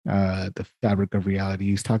book, The Fabric of Reality.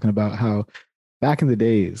 He's talking about how back in the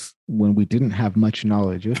days when we didn't have much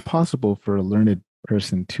knowledge, it was possible for a learned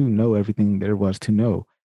person to know everything there was to know.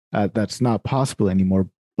 That's not possible anymore,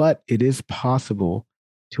 but it is possible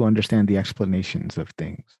to understand the explanations of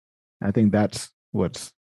things. I think that's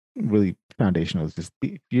what's really foundational is just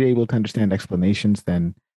if you're able to understand explanations,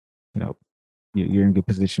 then, you're in a good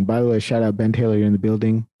position. By the way, shout out Ben Taylor, you're in the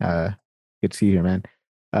building. Good to see you here, man.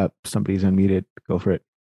 Somebody's unmuted. Go for it.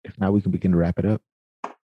 If not, we can begin to wrap it up.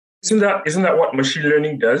 Isn't that what machine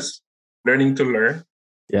learning does? Learning to learn.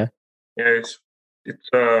 Yeah. Yeah, it's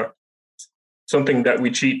something that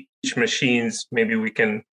we teach machines. Maybe we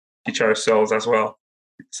can teach ourselves as well.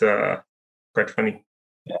 It's quite funny.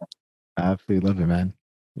 Yeah, I absolutely love it, man.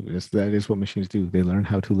 That is what machines do. They learn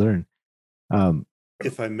how to learn.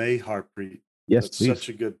 If I may, Harpreet, yes, that's please. Such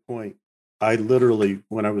a good point. I literally,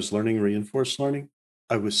 when I was learning reinforced learning,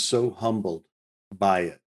 I was so humbled by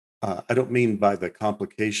it. I don't mean by the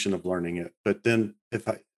complication of learning it, but then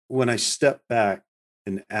when I stepped back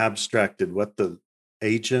and abstracted what the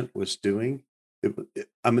agent was doing,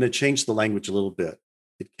 I'm going to change the language a little bit.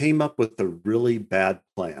 It came up with a really bad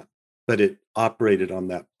plan, but it operated on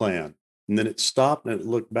that plan. And then it stopped and it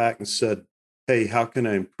looked back and said, hey, how can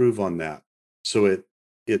I improve on that? So it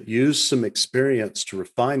used some experience to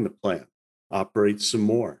refine the plan, operates some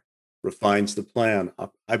more, refines the plan.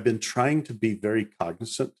 I've been trying to be very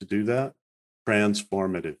cognizant to do that,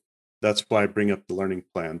 transformative. That's why I bring up the learning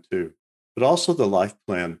plan too, but also the life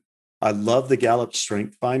plan. I love the Gallup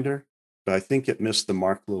Strength Finder, but I think it missed the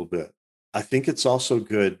mark a little bit. I think it's also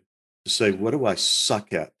good to say, what do I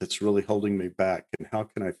suck at that's really holding me back? And how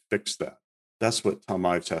can I fix that? That's what Tom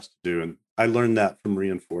Ives has to do. And I learned that from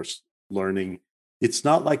reinforced learning. It's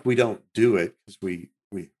not like we don't do it because we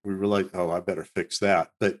realize, oh, I better fix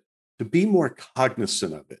that. But to be more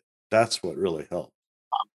cognizant of it, that's what really helps.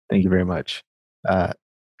 Thank you very much. I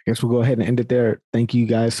guess we'll go ahead and end it there. Thank you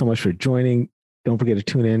guys so much for joining. Don't forget to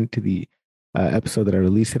tune in to the episode that I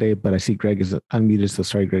released today, but I see Greg is unmuted. So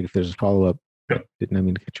sorry, Greg, if there's a follow-up. Didn't I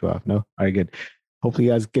mean to cut you off? No? All right, good. Hopefully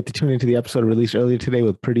you guys get to tune into the episode released earlier today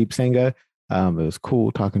with Pradeep Sangha. It was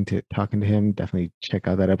cool talking to him. Definitely check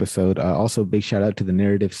out that episode. Also, big shout out to the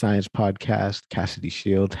Narrative Science podcast. Cassidy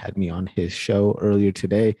Shields had me on his show earlier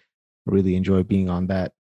today. I really enjoyed being on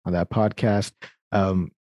that podcast.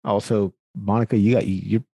 Also, Monica,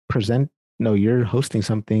 you're hosting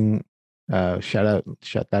something. Shout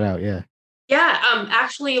that out. Yeah. Yeah.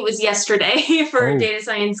 Actually, it was yesterday for Data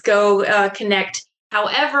Science Go Connect.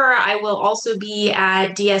 However, I will also be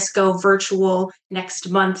at DS Go Virtual next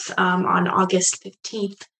month on August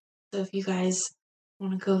 15th. So if you guys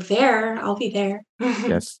want to go there, I'll be there.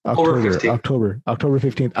 Yes, October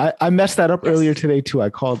 15th. I messed that up earlier today too. I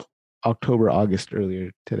called August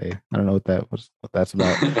earlier today. I don't know what that's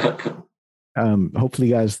about. Hopefully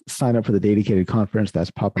you guys sign up for the Dedicated conference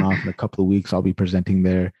that's popping off in a couple of weeks. I'll be presenting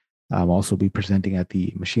there. I'll also be presenting at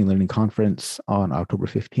the Machine Learning Conference on October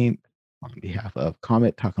 15th on behalf of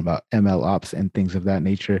Comet, talking about ML ops and things of that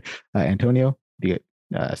nature. Antonio, do you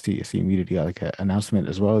see you muted? You got like an announcement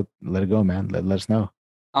as well? Let it go, man. Let us know.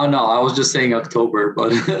 Oh no, I was just saying October,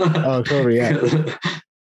 but October, yeah.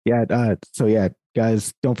 Yeah. So yeah,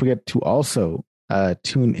 guys, don't forget to also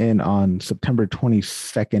tune in on September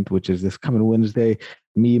 22nd, which is this coming Wednesday.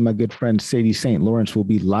 Me and my good friend Sadie St. Lawrence will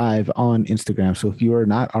be live on Instagram. So if you are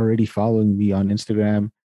not already following me on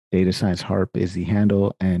Instagram, Data Science Harp is the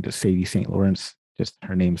handle, and Sadie St. Lawrence, just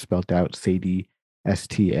her name spelled out, Sadie,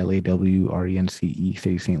 STLAWRENCE,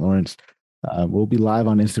 Sadie St. Lawrence. We'll be live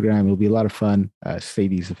on Instagram. It'll be a lot of fun.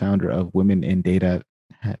 Sadie's the founder of Women in Data,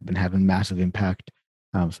 been having massive impact.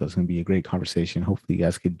 So it's going to be a great conversation. Hopefully you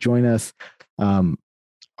guys could join us. I'll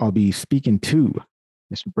be speaking to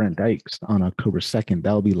Mr. Brent Dykes on October 2nd.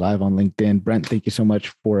 That'll be live on LinkedIn. Brent, thank you so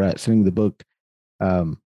much for sending the book.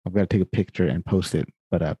 I've got to take a picture and post it,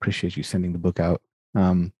 but I appreciate you sending the book out.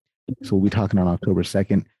 So we'll be talking on October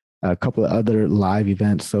 2nd. A couple of other live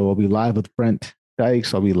events. So I'll be live with Brent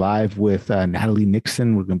Dykes. I'll be live with Natalie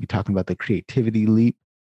Nixon. We're going to be talking about the creativity leap.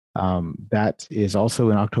 That is also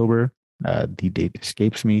in October. The date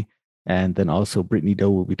escapes me. And then also Brittany Doe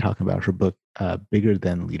will be talking about her book, Bigger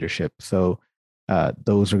Than Leadership. So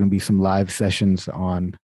those are going to be some live sessions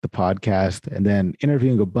on the podcast, and then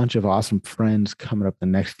interviewing a bunch of awesome friends coming up the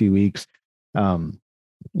next few weeks.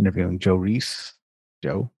 Interviewing Joe Reese.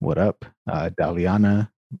 Joe, what up? Daliana.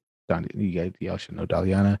 Y'all should know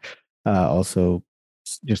Daliana. Also,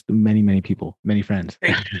 just many people, many friends.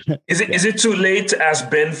 Hey, is it too late to ask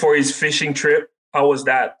Ben for his fishing trip? How was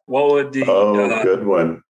that? What were the good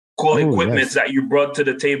one. Cool equipment that you brought to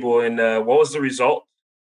the table, and what was the result?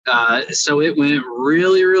 So it went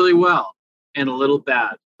really, really well, and a little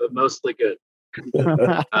bad, but mostly good. Good.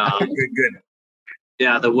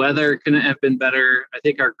 Yeah, the weather couldn't have been better. I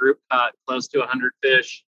think our group caught close to 100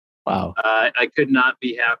 fish. Wow. I could not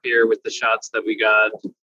be happier with the shots that we got.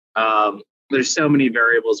 There's so many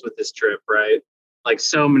variables with this trip, right? Like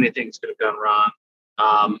so many things could have gone wrong.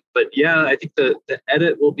 But yeah, I think the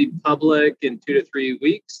edit will be public in 2 to 3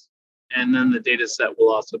 weeks, and then the data set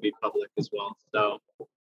will also be public as well. So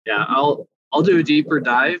yeah, I'll do a deeper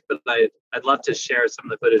dive, but I'd love to share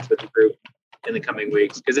some of the footage with the group in the coming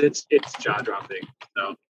weeks because it's jaw dropping.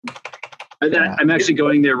 So I'm actually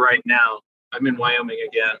going there right now. I'm in Wyoming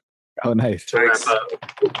again. Oh, nice. To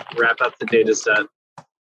wrap up the data set.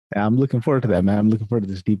 Yeah, I'm looking forward to that, man. I'm looking forward to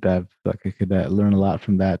this deep dive. Like I could learn a lot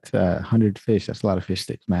from that. 100 fish. That's a lot of fish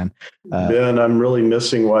sticks, man. Ben, I'm really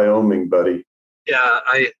missing Wyoming, buddy. Yeah,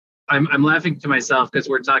 I'm laughing to myself because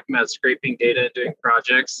we're talking about scraping data and doing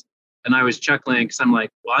projects. And I was chuckling because I'm like,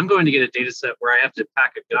 well, I'm going to get a data set where I have to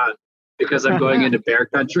pack a gun because I'm going into bear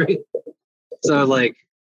country. So like,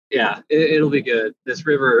 yeah, it'll be good. This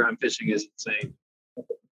river I'm fishing is insane.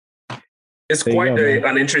 It's quite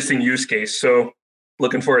an interesting use case. So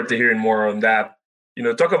looking forward to hearing more on that.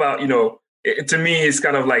 Talk about, to me, it's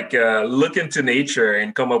kind of like look into nature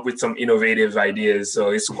and come up with some innovative ideas. So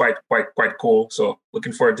it's quite cool. So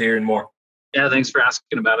looking forward to hearing more. Yeah, thanks for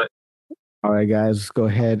asking about it. All right, guys, let's go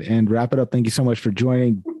ahead and wrap it up. Thank you so much for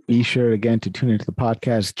joining. Be sure again to tune into the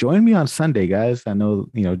podcast. Join me on Sunday, guys. I know,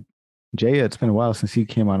 Jay, it's been a while since you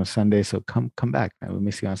came on a Sunday, so come back, man. We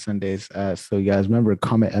miss you on Sundays. So you guys remember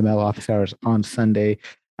Comet ML office hours on Sunday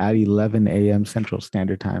at 11 a.m. Central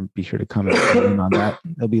Standard Time. Be sure to come and tune in on that.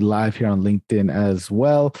 They'll be live here on LinkedIn as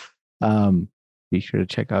well. Be sure to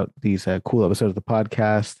check out these cool episodes of the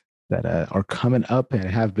podcast that are coming up and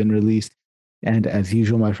have been released. And as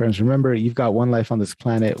usual, my friends, remember, you've got one life on this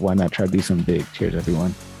planet. Why not try to do something big? Cheers,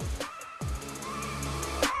 everyone.